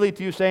Christ freely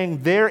to you,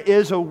 saying there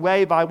is a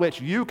way by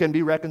which you can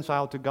be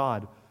reconciled to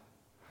God.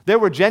 There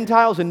were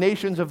Gentiles and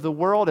nations of the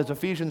world, as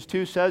Ephesians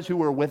 2 says, who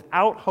were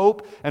without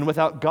hope and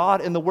without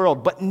God in the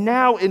world. But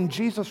now in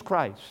Jesus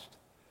Christ,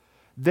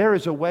 there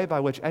is a way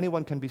by which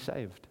anyone can be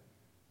saved.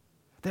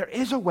 There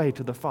is a way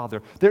to the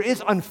Father. There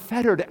is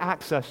unfettered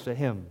access to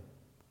Him.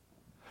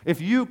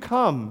 If you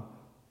come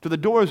to the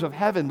doors of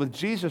heaven with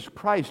Jesus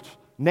Christ's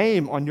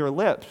name on your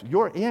lips,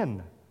 you're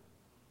in.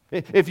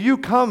 If you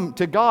come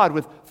to God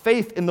with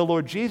faith in the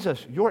Lord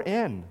Jesus, you're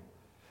in.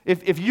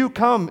 If you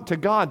come to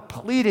God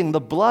pleading the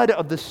blood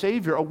of the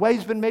Savior, a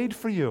way's been made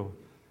for you.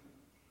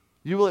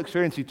 You will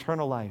experience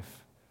eternal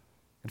life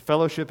and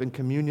fellowship and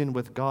communion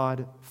with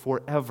God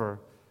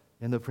forever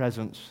in the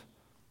presence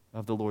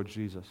of the Lord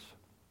Jesus.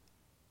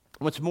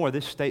 What's more,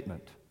 this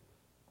statement,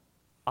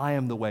 I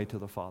am the way to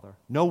the Father,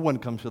 no one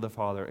comes to the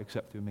Father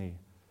except through me,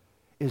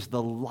 is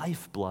the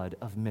lifeblood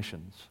of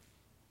missions.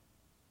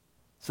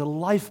 It's the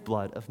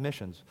lifeblood of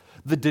missions.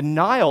 The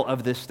denial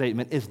of this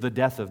statement is the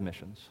death of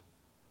missions.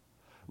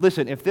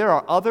 Listen, if there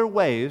are other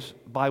ways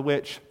by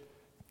which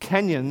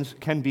Kenyans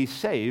can be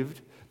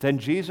saved than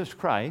Jesus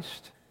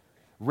Christ,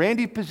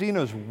 Randy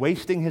Pizzino's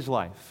wasting his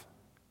life.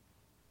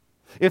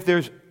 If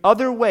there's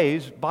other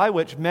ways by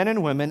which men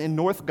and women in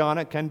North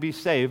Ghana can be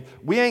saved,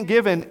 we ain't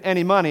giving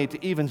any money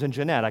to Evans and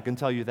Jeanette, I can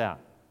tell you that.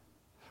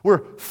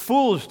 We're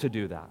fools to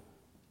do that.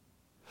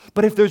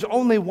 But if there's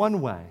only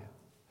one way,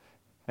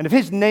 and if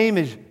His name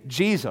is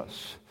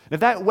Jesus, and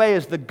if that way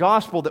is the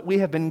gospel that we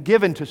have been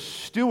given to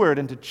steward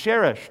and to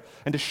cherish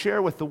and to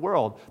share with the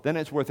world, then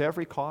it's worth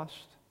every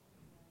cost,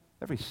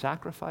 every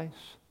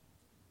sacrifice,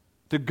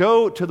 to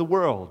go to the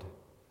world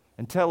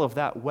and tell of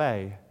that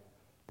way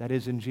that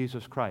is in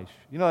Jesus Christ.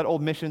 You know that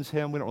old missions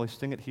hymn? We don't really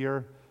sing it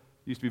here.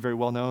 It used to be very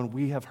well known.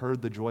 We have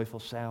heard the joyful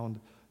sound.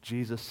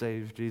 Jesus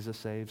saves, Jesus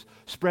saves.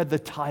 Spread the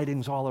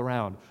tidings all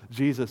around.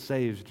 Jesus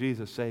saves,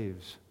 Jesus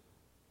saves.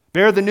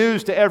 Bear the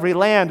news to every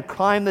land.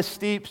 Climb the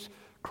steeps,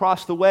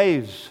 cross the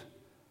waves.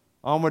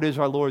 Onward is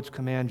our Lord's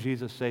command.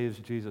 Jesus saves,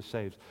 Jesus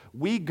saves.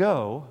 We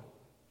go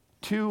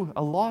to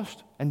a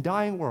lost and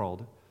dying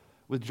world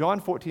with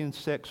John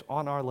 14:6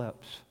 on our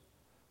lips,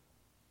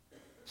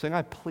 saying,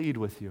 I plead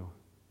with you.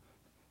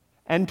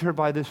 Enter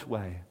by this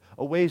way.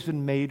 A way's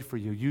been made for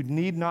you. You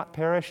need not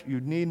perish.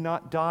 You need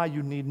not die.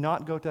 You need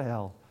not go to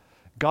hell.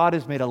 God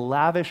has made a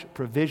lavish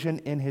provision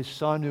in His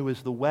Son, who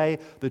is the way,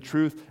 the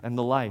truth, and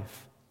the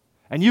life.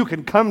 And you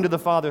can come to the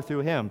Father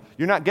through Him.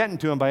 You're not getting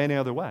to Him by any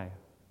other way.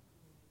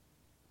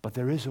 But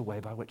there is a way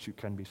by which you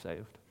can be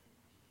saved.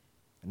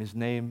 And His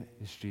name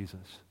is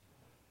Jesus.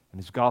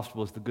 And His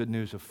gospel is the good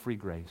news of free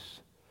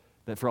grace,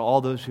 that for all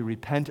those who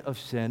repent of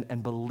sin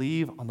and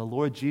believe on the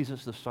Lord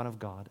Jesus, the Son of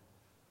God,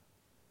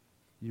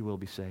 you will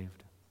be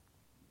saved.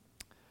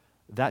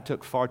 That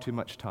took far too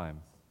much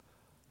time.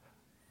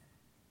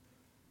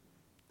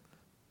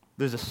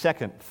 There's a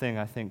second thing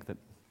I think that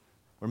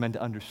we're meant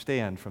to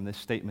understand from this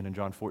statement in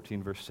John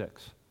 14, verse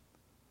 6.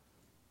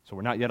 So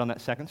we're not yet on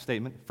that second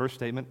statement. First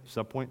statement,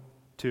 subpoint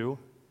 2.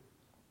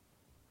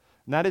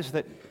 And that is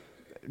that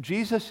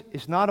Jesus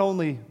is not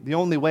only the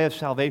only way of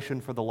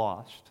salvation for the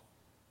lost,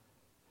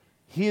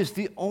 He is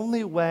the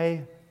only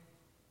way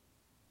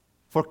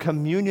for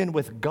communion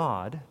with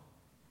God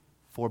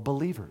for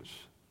believers.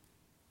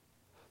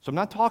 So I'm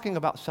not talking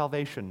about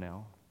salvation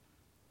now.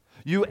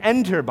 You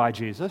enter by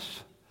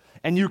Jesus,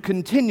 and you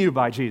continue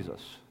by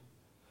Jesus.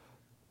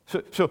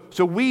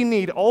 So we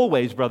need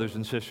always, brothers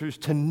and sisters,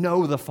 to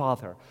know the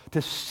Father,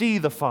 to see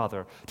the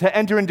Father, to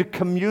enter into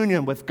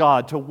communion with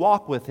God, to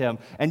walk with Him.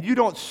 And you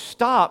don't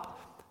stop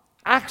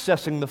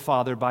accessing the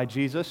Father by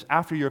Jesus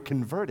after you're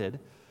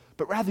converted,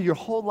 but rather your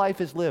whole life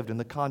is lived in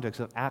the context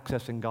of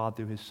accessing God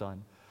through His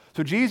Son.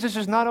 So Jesus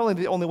is not only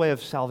the only way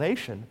of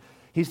salvation,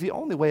 He's the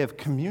only way of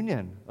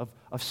communion,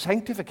 of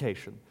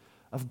sanctification,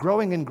 of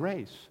growing in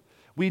grace.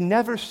 We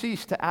never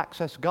cease to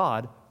access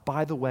God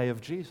by the way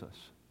of Jesus.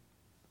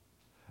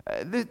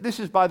 This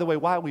is, by the way,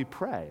 why we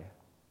pray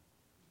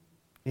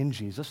in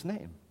Jesus'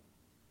 name.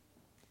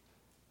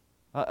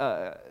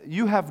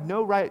 You have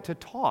no right to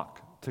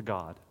talk to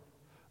God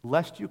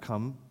unless you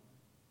come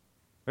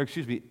through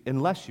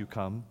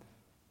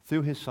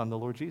His Son, the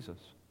Lord Jesus.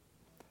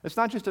 It's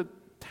not just a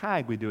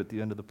tag we do at the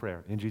end of the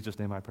prayer. In Jesus'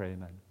 name I pray,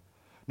 amen.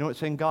 No, it's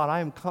saying, God,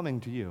 I am coming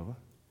to you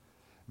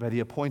by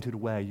the appointed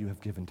way you have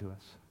given to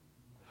us.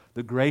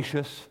 The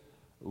gracious,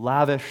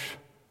 lavish,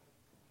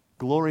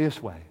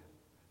 glorious way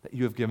that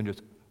you have given to us.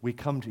 We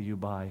come to you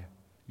by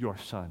your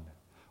Son.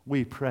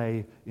 We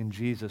pray in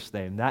Jesus'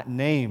 name, that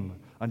name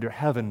under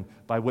heaven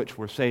by which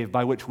we're saved,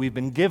 by which we've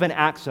been given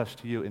access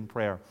to you in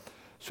prayer.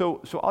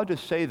 So I'll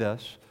just say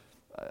this.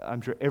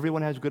 I'm sure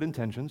everyone has good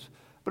intentions,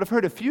 but I've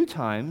heard a few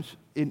times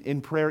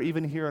in prayer,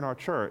 even here in our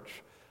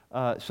church,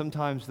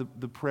 sometimes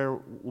the prayer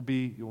will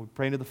be, we're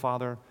praying to the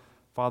Father.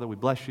 Father, we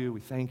bless you, we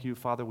thank you.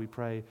 Father, we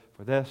pray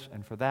for this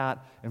and for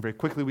that. And very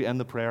quickly we end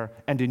the prayer.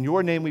 And in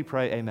your name we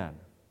pray, amen.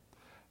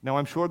 Now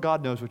I'm sure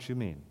God knows what you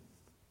mean.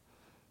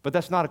 But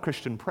that's not a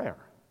Christian prayer.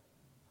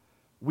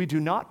 We do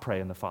not pray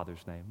in the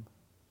Father's name.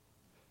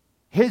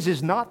 His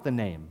is not the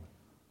name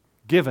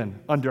given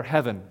under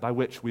heaven by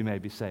which we may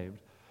be saved.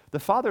 The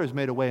Father has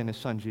made a way in His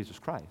Son, Jesus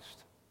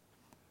Christ.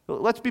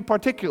 Let's be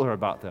particular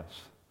about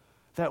this.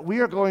 That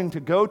we are going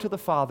to go to the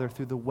Father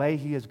through the way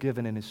He has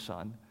given in His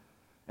Son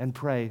and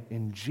pray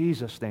in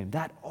Jesus' name,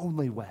 that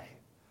only way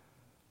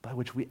by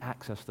which we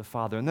access the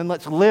Father. And then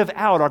let's live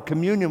out our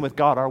communion with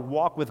God, our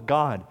walk with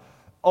God,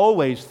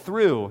 always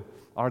through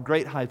our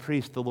great high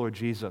priest, the Lord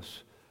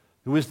Jesus,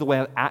 who is the way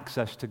of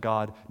access to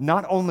God,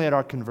 not only at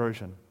our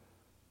conversion,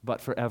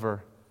 but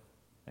forever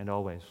and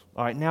always.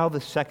 All right, now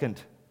the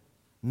second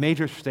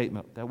major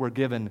statement that we're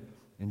given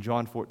in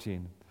John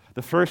 14.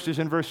 The first is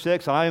in verse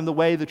 6, I am the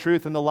way, the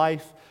truth, and the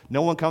life.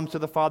 No one comes to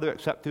the Father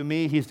except through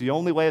me. He's the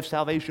only way of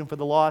salvation for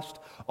the lost,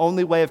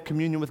 only way of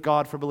communion with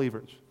God for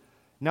believers.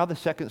 Now the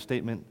second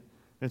statement,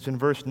 and it's in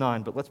verse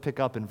 9, but let's pick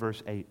up in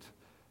verse 8.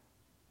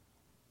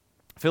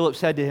 Philip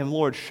said to him,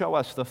 Lord, show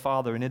us the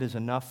Father, and it is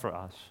enough for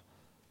us.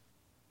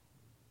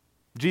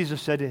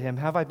 Jesus said to him,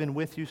 have I been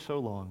with you so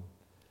long,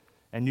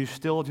 and you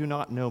still do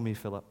not know me,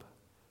 Philip?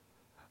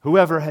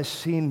 Whoever has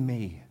seen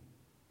me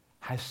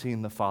has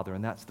seen the Father,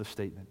 and that's the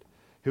statement.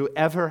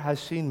 Whoever has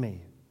seen me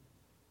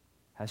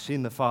has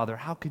seen the Father.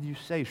 How could you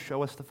say,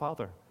 show us the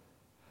Father?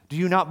 Do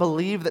you not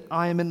believe that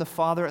I am in the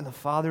Father and the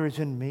Father is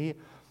in me?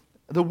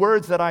 The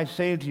words that I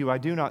say to you, I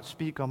do not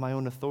speak on my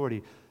own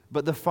authority,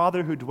 but the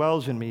Father who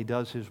dwells in me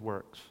does His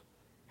works.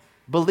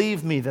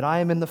 Believe me that I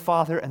am in the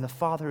Father and the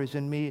Father is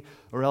in me,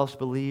 or else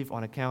believe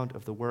on account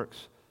of the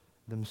works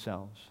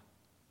themselves.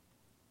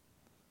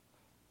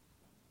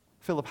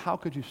 Philip, how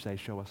could you say,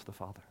 show us the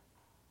Father?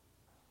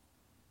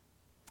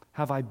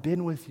 Have I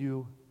been with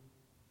you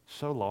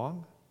so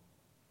long,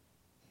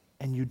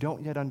 and you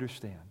don't yet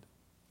understand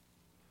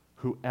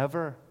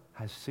Whoever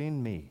has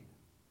seen me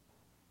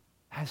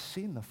has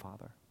seen the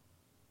Father.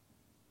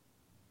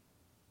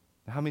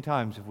 Now, how many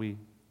times have we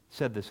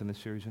said this in this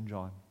series in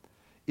John?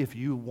 If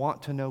you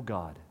want to know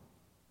God,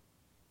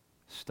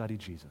 study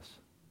Jesus.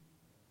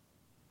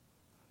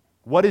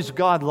 What is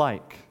God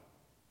like?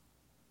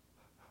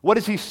 What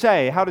does he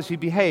say? How does he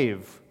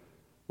behave?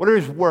 What are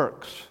his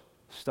works?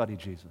 Study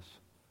Jesus.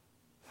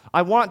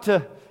 I want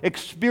to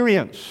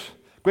experience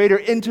greater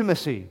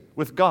intimacy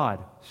with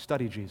God.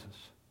 Study Jesus.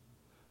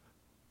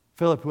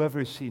 Philip, whoever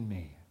has seen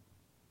me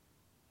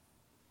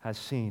has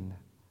seen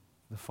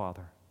the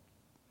Father.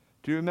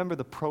 Do you remember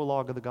the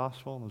prologue of the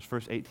gospel, those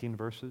first 18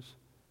 verses?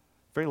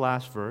 Very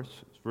last verse,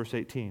 verse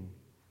 18.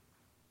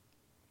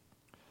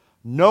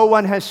 No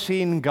one has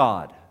seen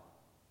God,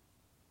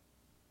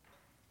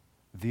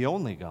 the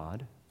only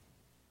God,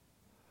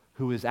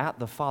 who is at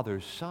the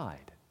Father's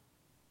side.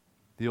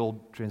 The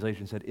old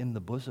translation said, in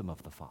the bosom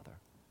of the Father.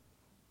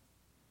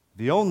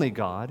 The only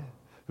God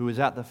who is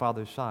at the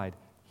Father's side,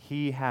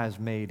 he has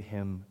made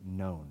him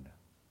known.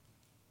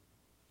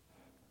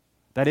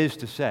 That is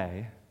to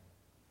say,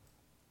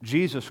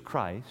 Jesus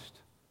Christ,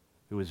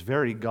 who is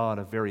very God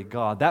of very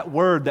God, that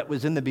Word that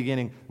was in the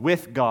beginning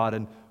with God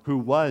and who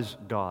was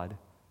God,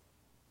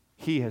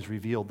 he has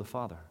revealed the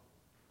Father.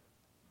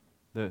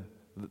 The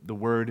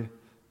word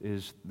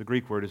is, the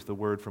Greek word is the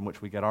word from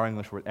which we get our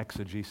English word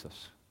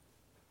exegesis.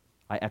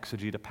 I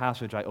exegete a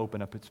passage, I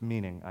open up its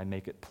meaning, I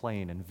make it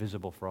plain and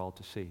visible for all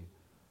to see.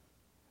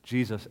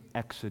 Jesus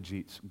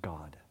exegetes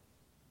God,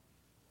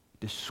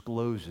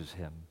 discloses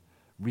him,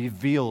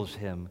 reveals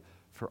him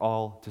for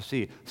all to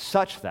see,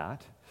 such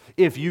that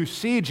if you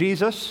see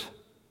Jesus,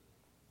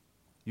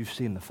 you've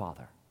seen the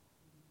Father.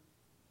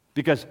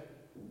 Because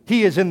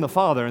he is in the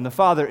Father, and the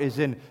Father is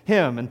in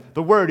him, and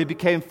the Word who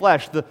became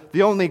flesh,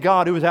 the only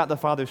God who is at the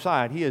Father's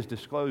side. He has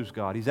disclosed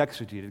God, he's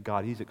exegeted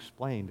God, he's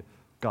explained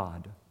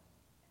God.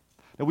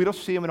 Now, we don't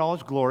see him in all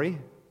his glory.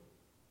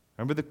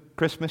 Remember the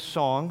Christmas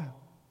song?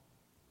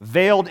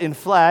 Veiled in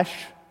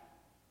flesh,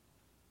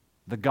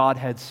 the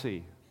Godhead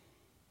see.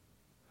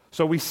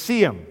 So we see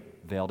him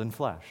veiled in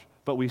flesh,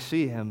 but we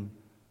see him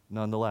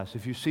nonetheless.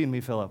 If you've seen me,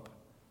 Philip,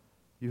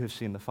 you have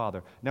seen the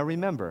Father. Now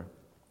remember,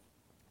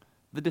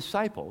 the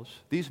disciples,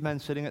 these men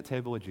sitting at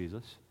table with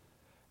Jesus,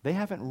 they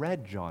haven't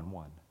read John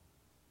 1.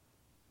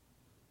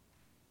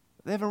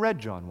 They haven't read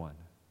John 1.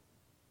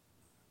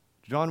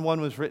 John 1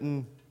 was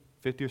written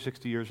 50 or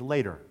 60 years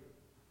later.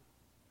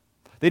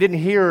 They didn't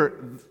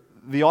hear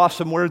the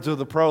awesome words of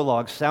the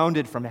prologue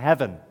sounded from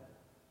heaven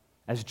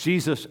as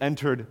Jesus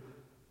entered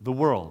the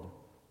world.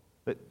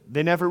 But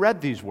they never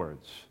read these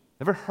words,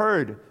 never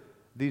heard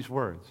these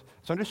words.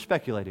 So I'm just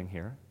speculating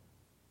here.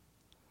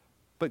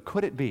 But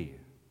could it be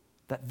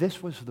that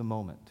this was the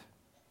moment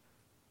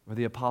where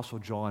the Apostle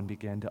John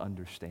began to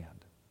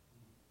understand?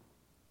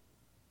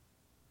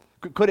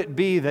 Could it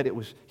be that it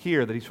was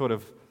here that he sort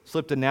of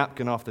slipped a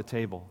napkin off the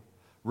table,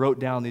 wrote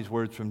down these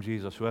words from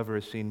Jesus, whoever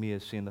has seen me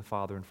has seen the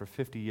Father, and for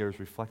 50 years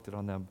reflected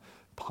on them,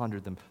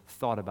 pondered them,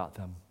 thought about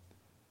them,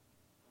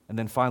 and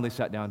then finally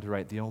sat down to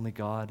write, the only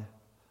God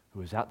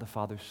who is at the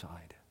Father's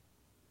side,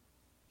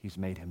 he's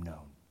made him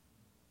known.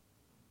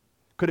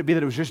 Could it be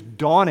that it was just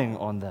dawning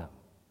on them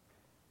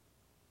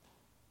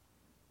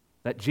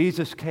that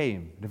Jesus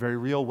came in a very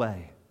real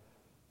way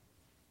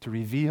to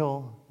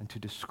reveal and to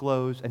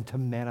disclose and to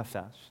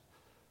manifest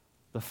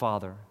the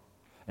Father,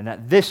 and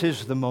that this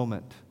is the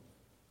moment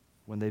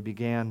when they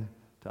began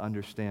to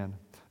understand?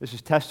 This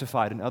is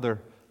testified in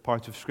other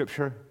parts of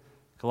Scripture.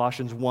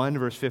 Colossians 1,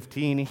 verse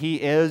 15, he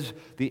is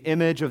the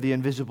image of the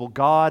invisible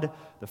God,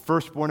 the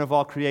firstborn of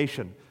all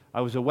creation.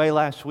 I was away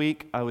last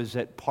week. I was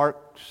at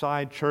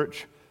Parkside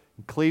Church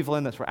in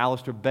Cleveland. That's where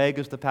Alistair Begg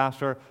is the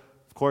pastor.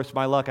 Of course,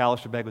 my luck,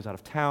 Alistair Begg was out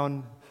of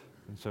town,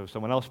 and so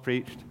someone else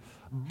preached.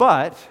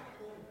 But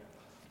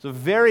it's a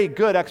very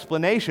good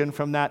explanation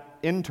from that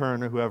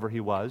intern or whoever he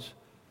was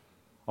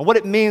on what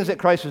it means that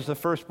Christ is the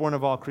firstborn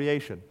of all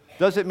creation.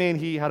 Does it mean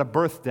he had a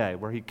birthday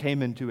where he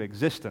came into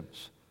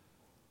existence?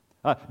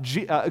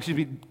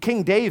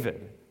 King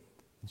David,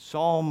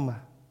 Psalm,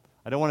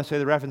 I don't want to say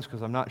the reference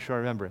because I'm not sure I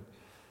remember it.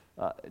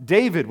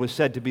 David was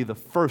said to be the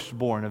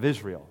firstborn of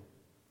Israel.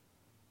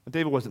 But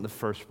David wasn't the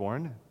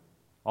firstborn.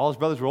 All his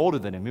brothers were older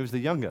than him. He was the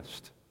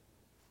youngest.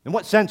 In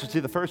what sense was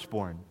he the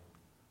firstborn?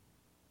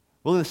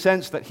 Well, in the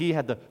sense that he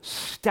had the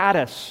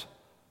status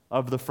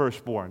of the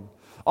firstborn.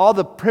 All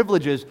the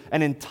privileges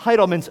and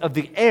entitlements of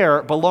the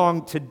heir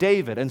belonged to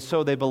David, and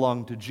so they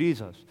belonged to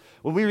Jesus.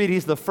 When we read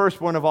he's the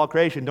firstborn of all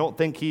creation, don't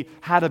think he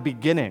had a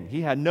beginning.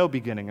 He had no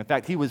beginning. In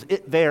fact, he was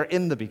there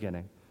in the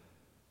beginning.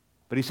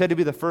 But he's said to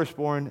be the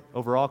firstborn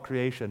over all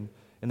creation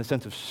in the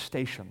sense of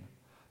station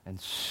and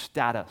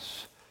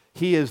status.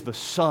 He is the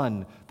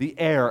son, the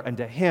heir, and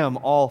to him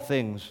all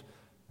things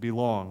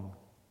belong.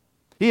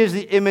 He is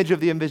the image of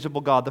the invisible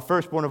God, the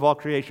firstborn of all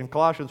creation.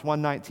 Colossians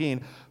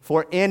 1:19,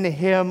 for in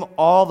him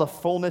all the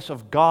fullness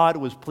of God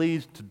was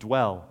pleased to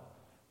dwell.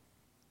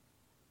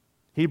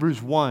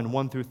 Hebrews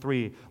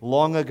 1:1-3,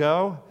 long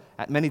ago,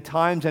 At many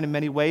times and in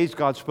many ways,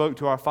 God spoke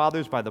to our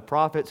fathers by the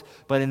prophets,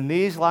 but in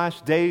these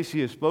last days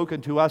He has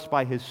spoken to us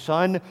by His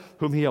Son,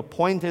 whom He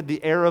appointed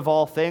the heir of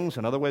all things.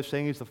 Another way of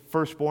saying He's the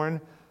firstborn,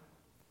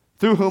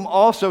 through whom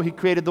also He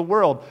created the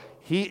world.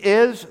 He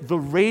is the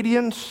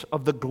radiance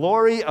of the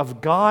glory of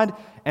God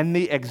and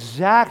the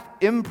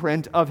exact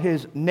imprint of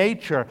His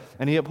nature,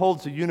 and He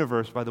upholds the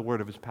universe by the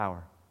word of His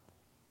power.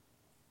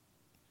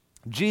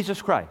 Jesus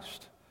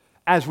Christ,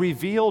 as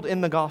revealed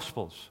in the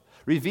Gospels,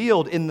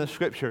 revealed in the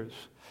Scriptures,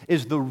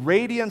 is the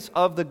radiance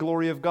of the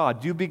glory of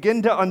God. You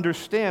begin to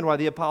understand why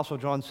the Apostle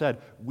John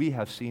said, "We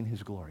have seen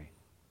His glory."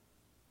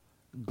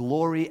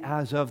 Glory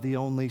as of the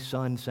only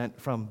Son sent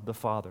from the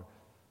Father,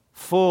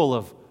 full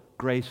of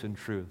grace and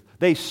truth.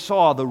 They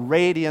saw the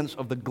radiance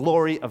of the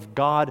glory of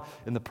God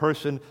in the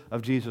person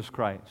of Jesus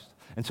Christ.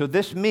 And so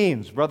this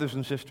means, brothers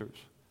and sisters,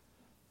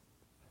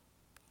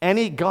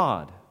 any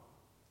God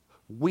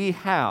we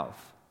have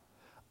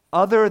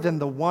other than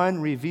the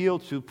one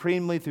revealed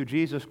supremely through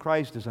Jesus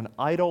Christ is an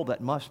idol that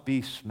must be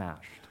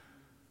smashed.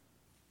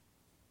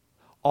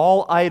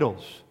 All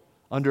idols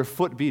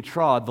underfoot be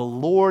trod. The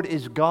Lord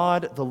is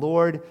God, the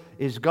Lord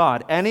is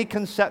God. Any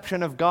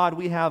conception of God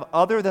we have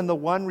other than the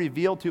one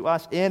revealed to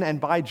us in and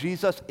by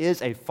Jesus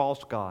is a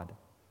false God.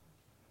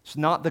 It's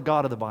not the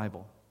God of the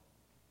Bible.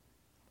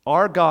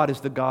 Our God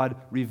is the God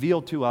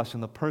revealed to us in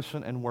the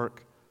person and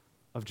work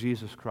of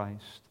Jesus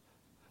Christ.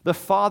 The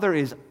Father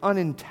is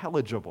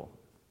unintelligible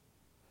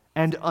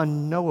and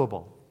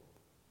unknowable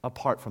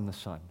apart from the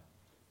Son.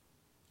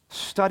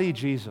 Study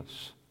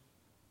Jesus.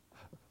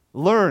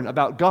 Learn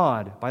about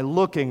God by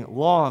looking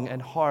long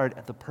and hard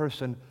at the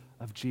person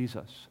of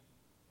Jesus.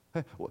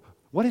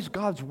 What is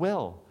God's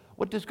will?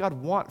 What does God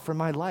want for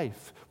my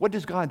life? What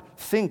does God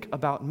think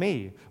about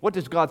me? What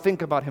does God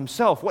think about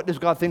Himself? What does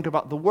God think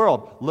about the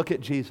world? Look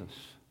at Jesus.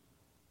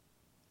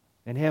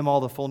 In Him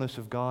all the fullness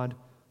of God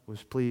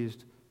was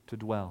pleased to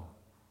dwell.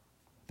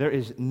 There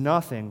is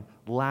nothing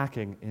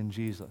lacking in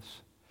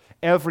Jesus.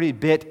 Every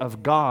bit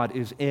of God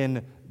is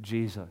in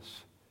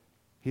Jesus.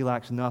 He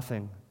lacks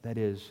nothing that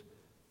is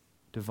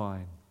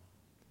divine.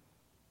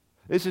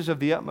 This is of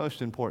the utmost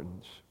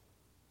importance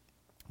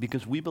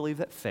because we believe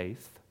that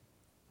faith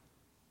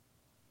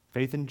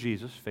in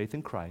Jesus, faith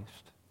in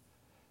Christ,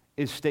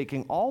 is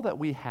staking all that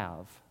we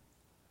have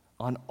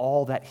on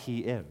all that He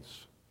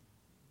is.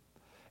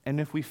 And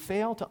if we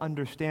fail to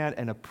understand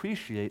and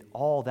appreciate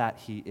all that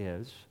He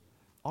is,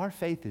 our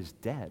faith is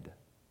dead.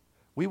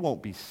 We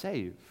won't be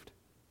saved.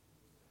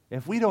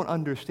 If we don't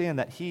understand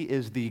that He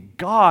is the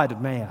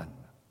God-man,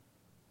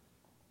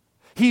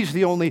 He's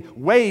the only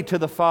way to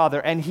the Father,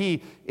 and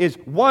He is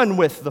one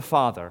with the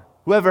Father.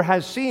 Whoever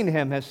has seen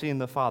Him has seen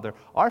the Father.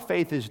 Our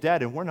faith is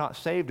dead, and we're not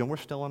saved, and we're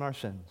still in our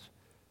sins.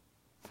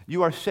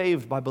 You are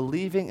saved by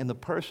believing in the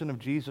person of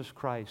Jesus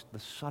Christ, the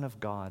Son of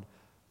God,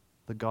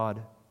 the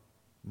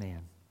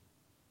God-man.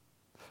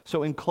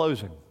 So in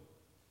closing,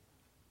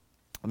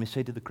 let me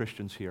say to the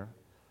Christians here,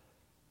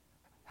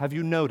 have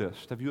you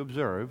noticed, have you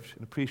observed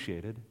and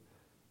appreciated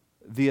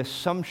the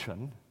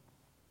assumption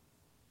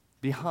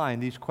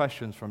behind these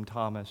questions from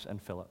Thomas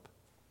and Philip?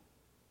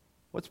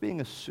 What's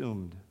being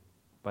assumed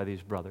by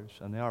these brothers?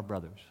 And they are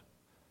brothers.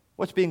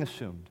 What's being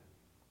assumed?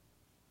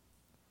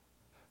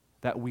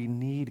 That we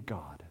need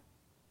God.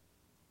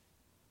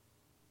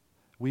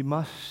 We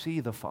must see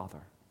the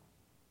Father,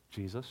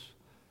 Jesus.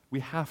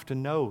 We have to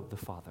know the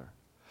Father.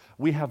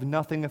 We have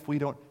nothing if we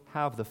don't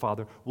have the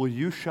Father. Will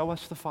you show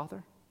us the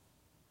Father?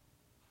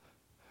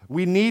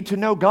 We need to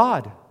know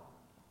God.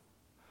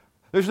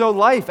 There's no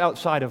life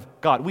outside of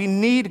God. We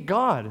need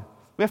God.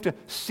 We have to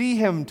see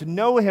Him, to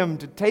know Him,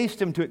 to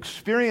taste Him, to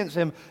experience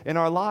Him in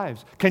our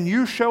lives. Can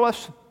you show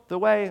us the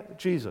way,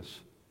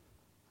 Jesus?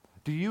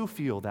 Do you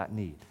feel that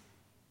need?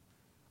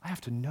 I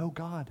have to know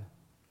God.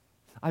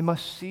 I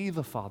must see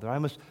the Father. I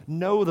must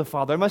know the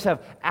Father. I must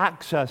have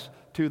access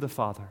to the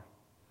Father.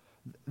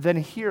 Then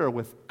hear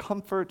with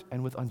comfort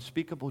and with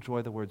unspeakable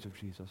joy the words of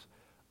Jesus.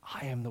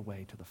 I am the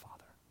way to the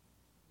Father.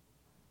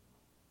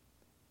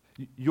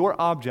 Your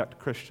object,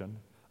 Christian,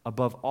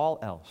 above all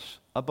else,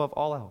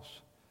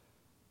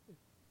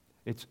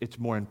 it's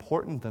more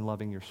important than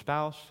loving your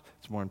spouse.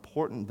 It's more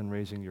important than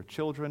raising your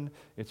children.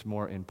 It's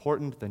more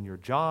important than your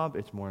job.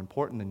 It's more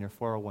important than your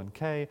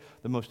 401k.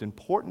 The most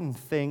important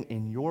thing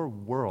in your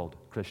world,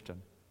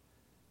 Christian,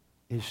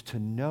 is to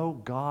know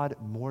God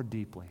more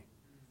deeply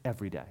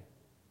every day.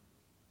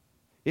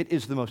 It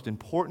is the most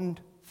important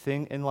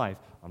thing in life.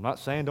 I'm not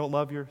saying don't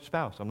love your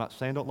spouse. I'm not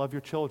saying don't love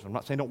your children. I'm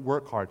not saying don't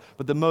work hard.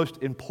 But the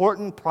most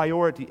important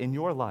priority in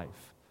your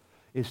life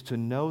is to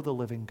know the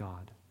living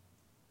God.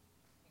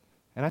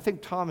 And I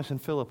think Thomas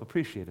and Philip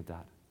appreciated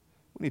that.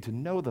 We need to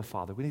know the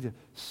Father. We need to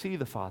see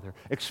the Father,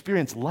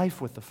 experience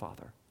life with the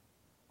Father.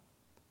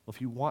 Well,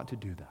 if you want to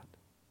do that,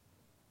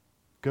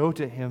 go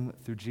to Him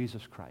through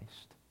Jesus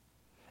Christ.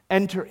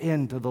 Enter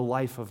into the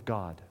life of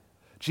God.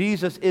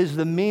 Jesus is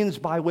the means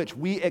by which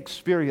we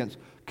experience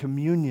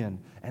communion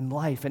and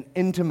life and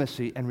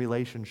intimacy and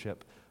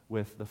relationship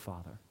with the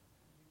Father.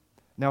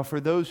 Now, for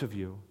those of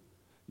you,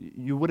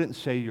 you wouldn't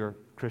say you're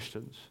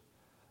Christians,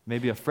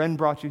 Maybe a friend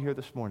brought you here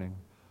this morning.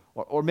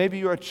 Or maybe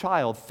you're a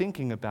child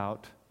thinking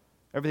about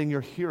everything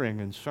you're hearing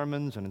in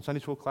sermons and in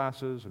Sunday school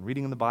classes and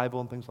reading in the Bible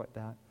and things like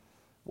that.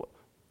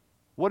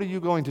 What are you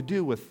going to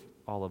do with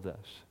all of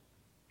this?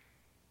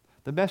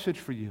 The message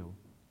for you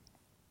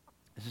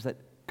is that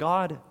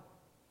God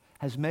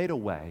has made a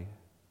way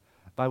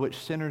by which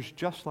sinners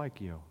just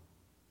like you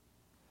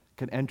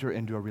can enter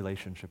into a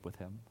relationship with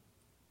Him.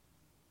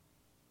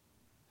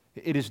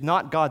 It is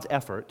not God's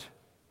effort,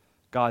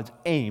 God's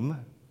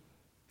aim,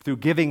 through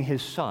giving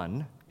His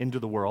Son into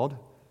the world,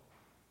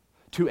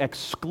 to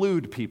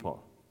exclude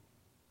people.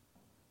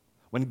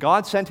 When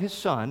God sent His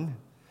Son,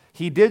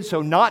 He did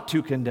so not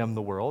to condemn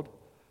the world,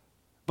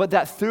 but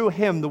that through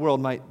Him the world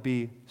might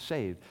be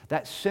saved.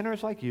 That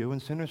sinners like you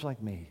and sinners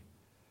like me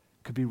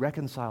could be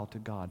reconciled to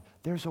God.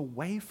 There's a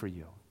way for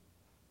you.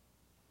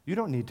 You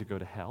don't need to go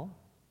to hell.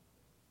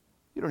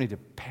 You don't need to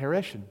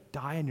perish and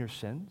die in your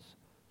sins.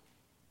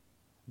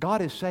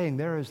 God is saying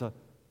there is a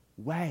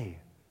way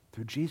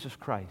through Jesus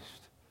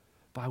Christ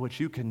by which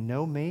you can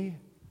know me,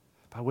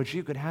 by which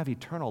you can have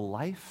eternal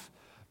life,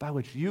 by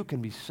which you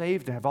can be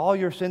saved and have all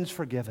your sins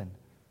forgiven.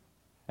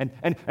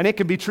 And it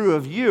can be true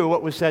of you,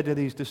 what was said to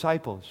these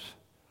disciples,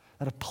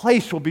 that a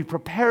place will be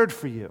prepared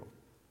for you.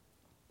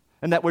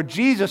 And that where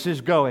Jesus is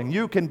going,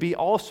 you can be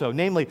also,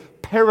 namely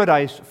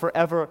paradise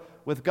forever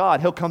with God.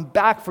 He'll come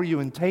back for you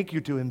and take you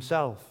to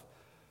Himself.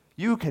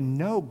 You can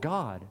know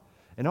God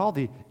and all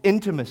the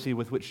intimacy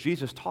with which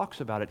Jesus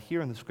talks about it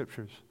here in the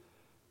Scriptures.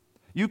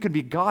 You can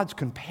be God's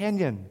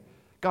companion,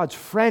 God's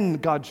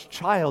friend, God's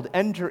child.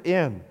 Enter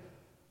in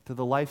to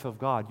the life of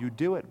God. You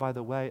do it by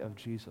the way of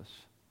Jesus.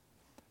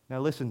 Now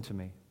listen to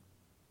me.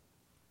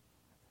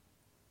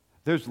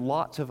 There's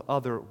lots of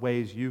other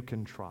ways you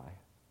can try.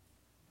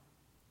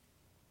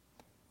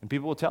 And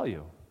people will tell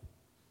you,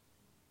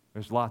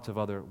 there's lots of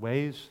other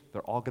ways.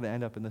 They're all going to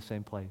end up in the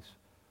same place.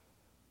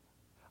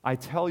 I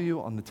tell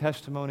you on the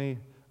testimony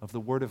of the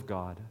Word of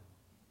God,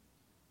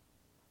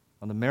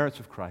 on the merits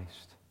of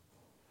Christ,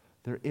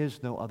 there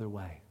is no other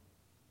way.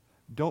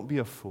 Don't be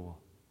a fool.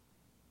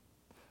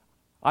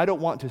 I don't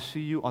want to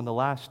see you on the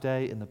last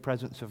day in the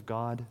presence of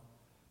God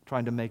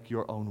trying to make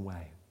your own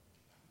way.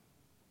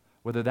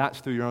 Whether that's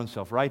through your own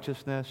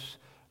self-righteousness,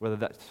 whether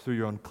that's through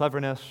your own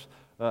cleverness,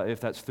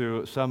 if that's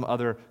through some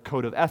other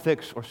code of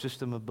ethics or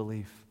system of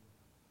belief.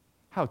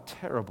 How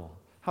terrible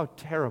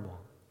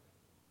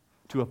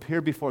to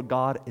appear before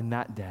God in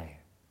that day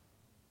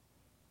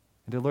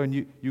and to learn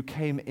you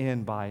came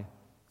in by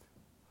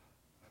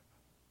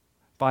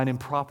an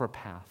improper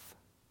path,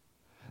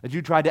 that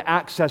you tried to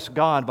access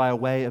God by a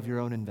way of your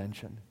own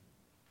invention.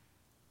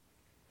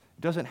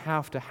 It doesn't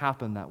have to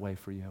happen that way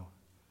for you.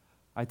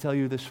 I tell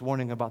you this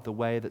morning about the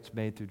way that's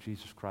made through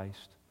Jesus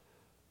Christ,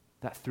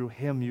 that through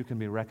Him you can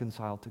be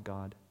reconciled to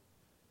God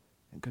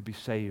and could be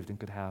saved and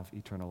could have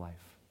eternal life.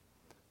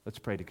 Let's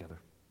pray together.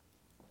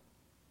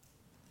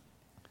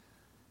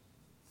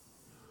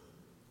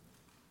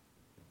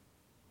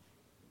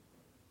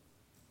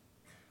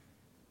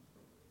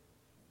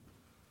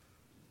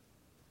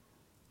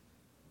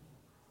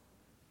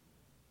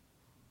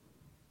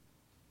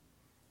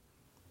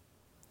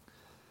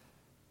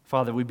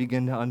 Father, we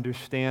begin to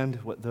understand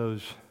what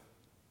those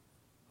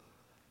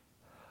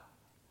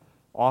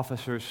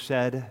officers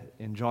said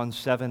in John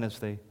 7 as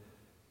they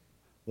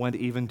went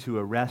even to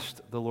arrest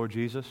the Lord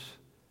Jesus.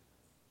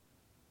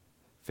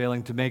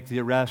 Failing to make the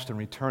arrest and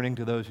returning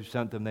to those who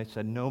sent them, they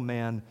said, "No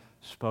man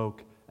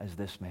spoke as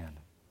this man."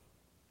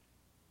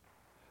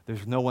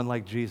 There's no one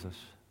like Jesus.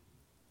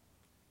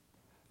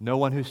 No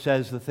one who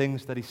says the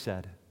things that He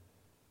said,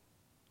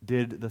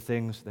 did the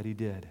things that He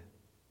did.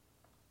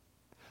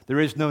 There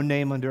is no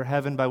name under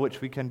heaven by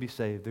which we can be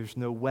saved. There's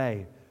no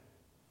way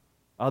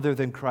other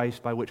than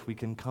Christ by which we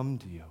can come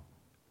to you.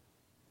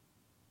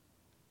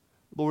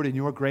 Lord, in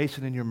your grace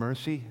and in your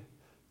mercy,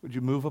 would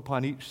you move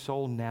upon each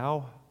soul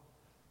now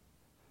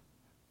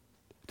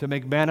to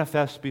make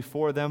manifest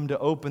before them, to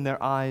open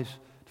their eyes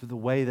to the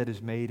way that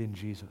is made in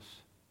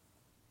Jesus,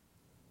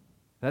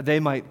 that they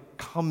might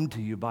come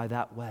to you by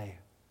that way,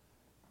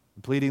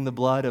 pleading the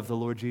blood of the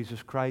Lord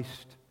Jesus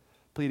Christ,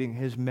 pleading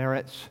His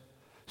merits,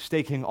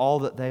 staking all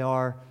that they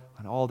are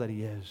and all that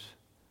He is.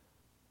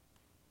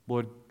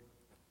 Lord,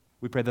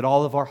 we pray that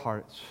all of our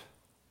hearts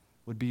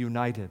would be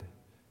united,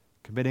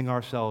 committing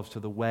ourselves to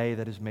the way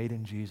that is made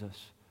in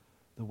Jesus,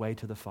 the way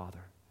to the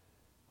Father.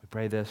 We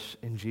pray this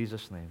in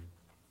Jesus' name.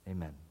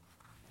 Amen.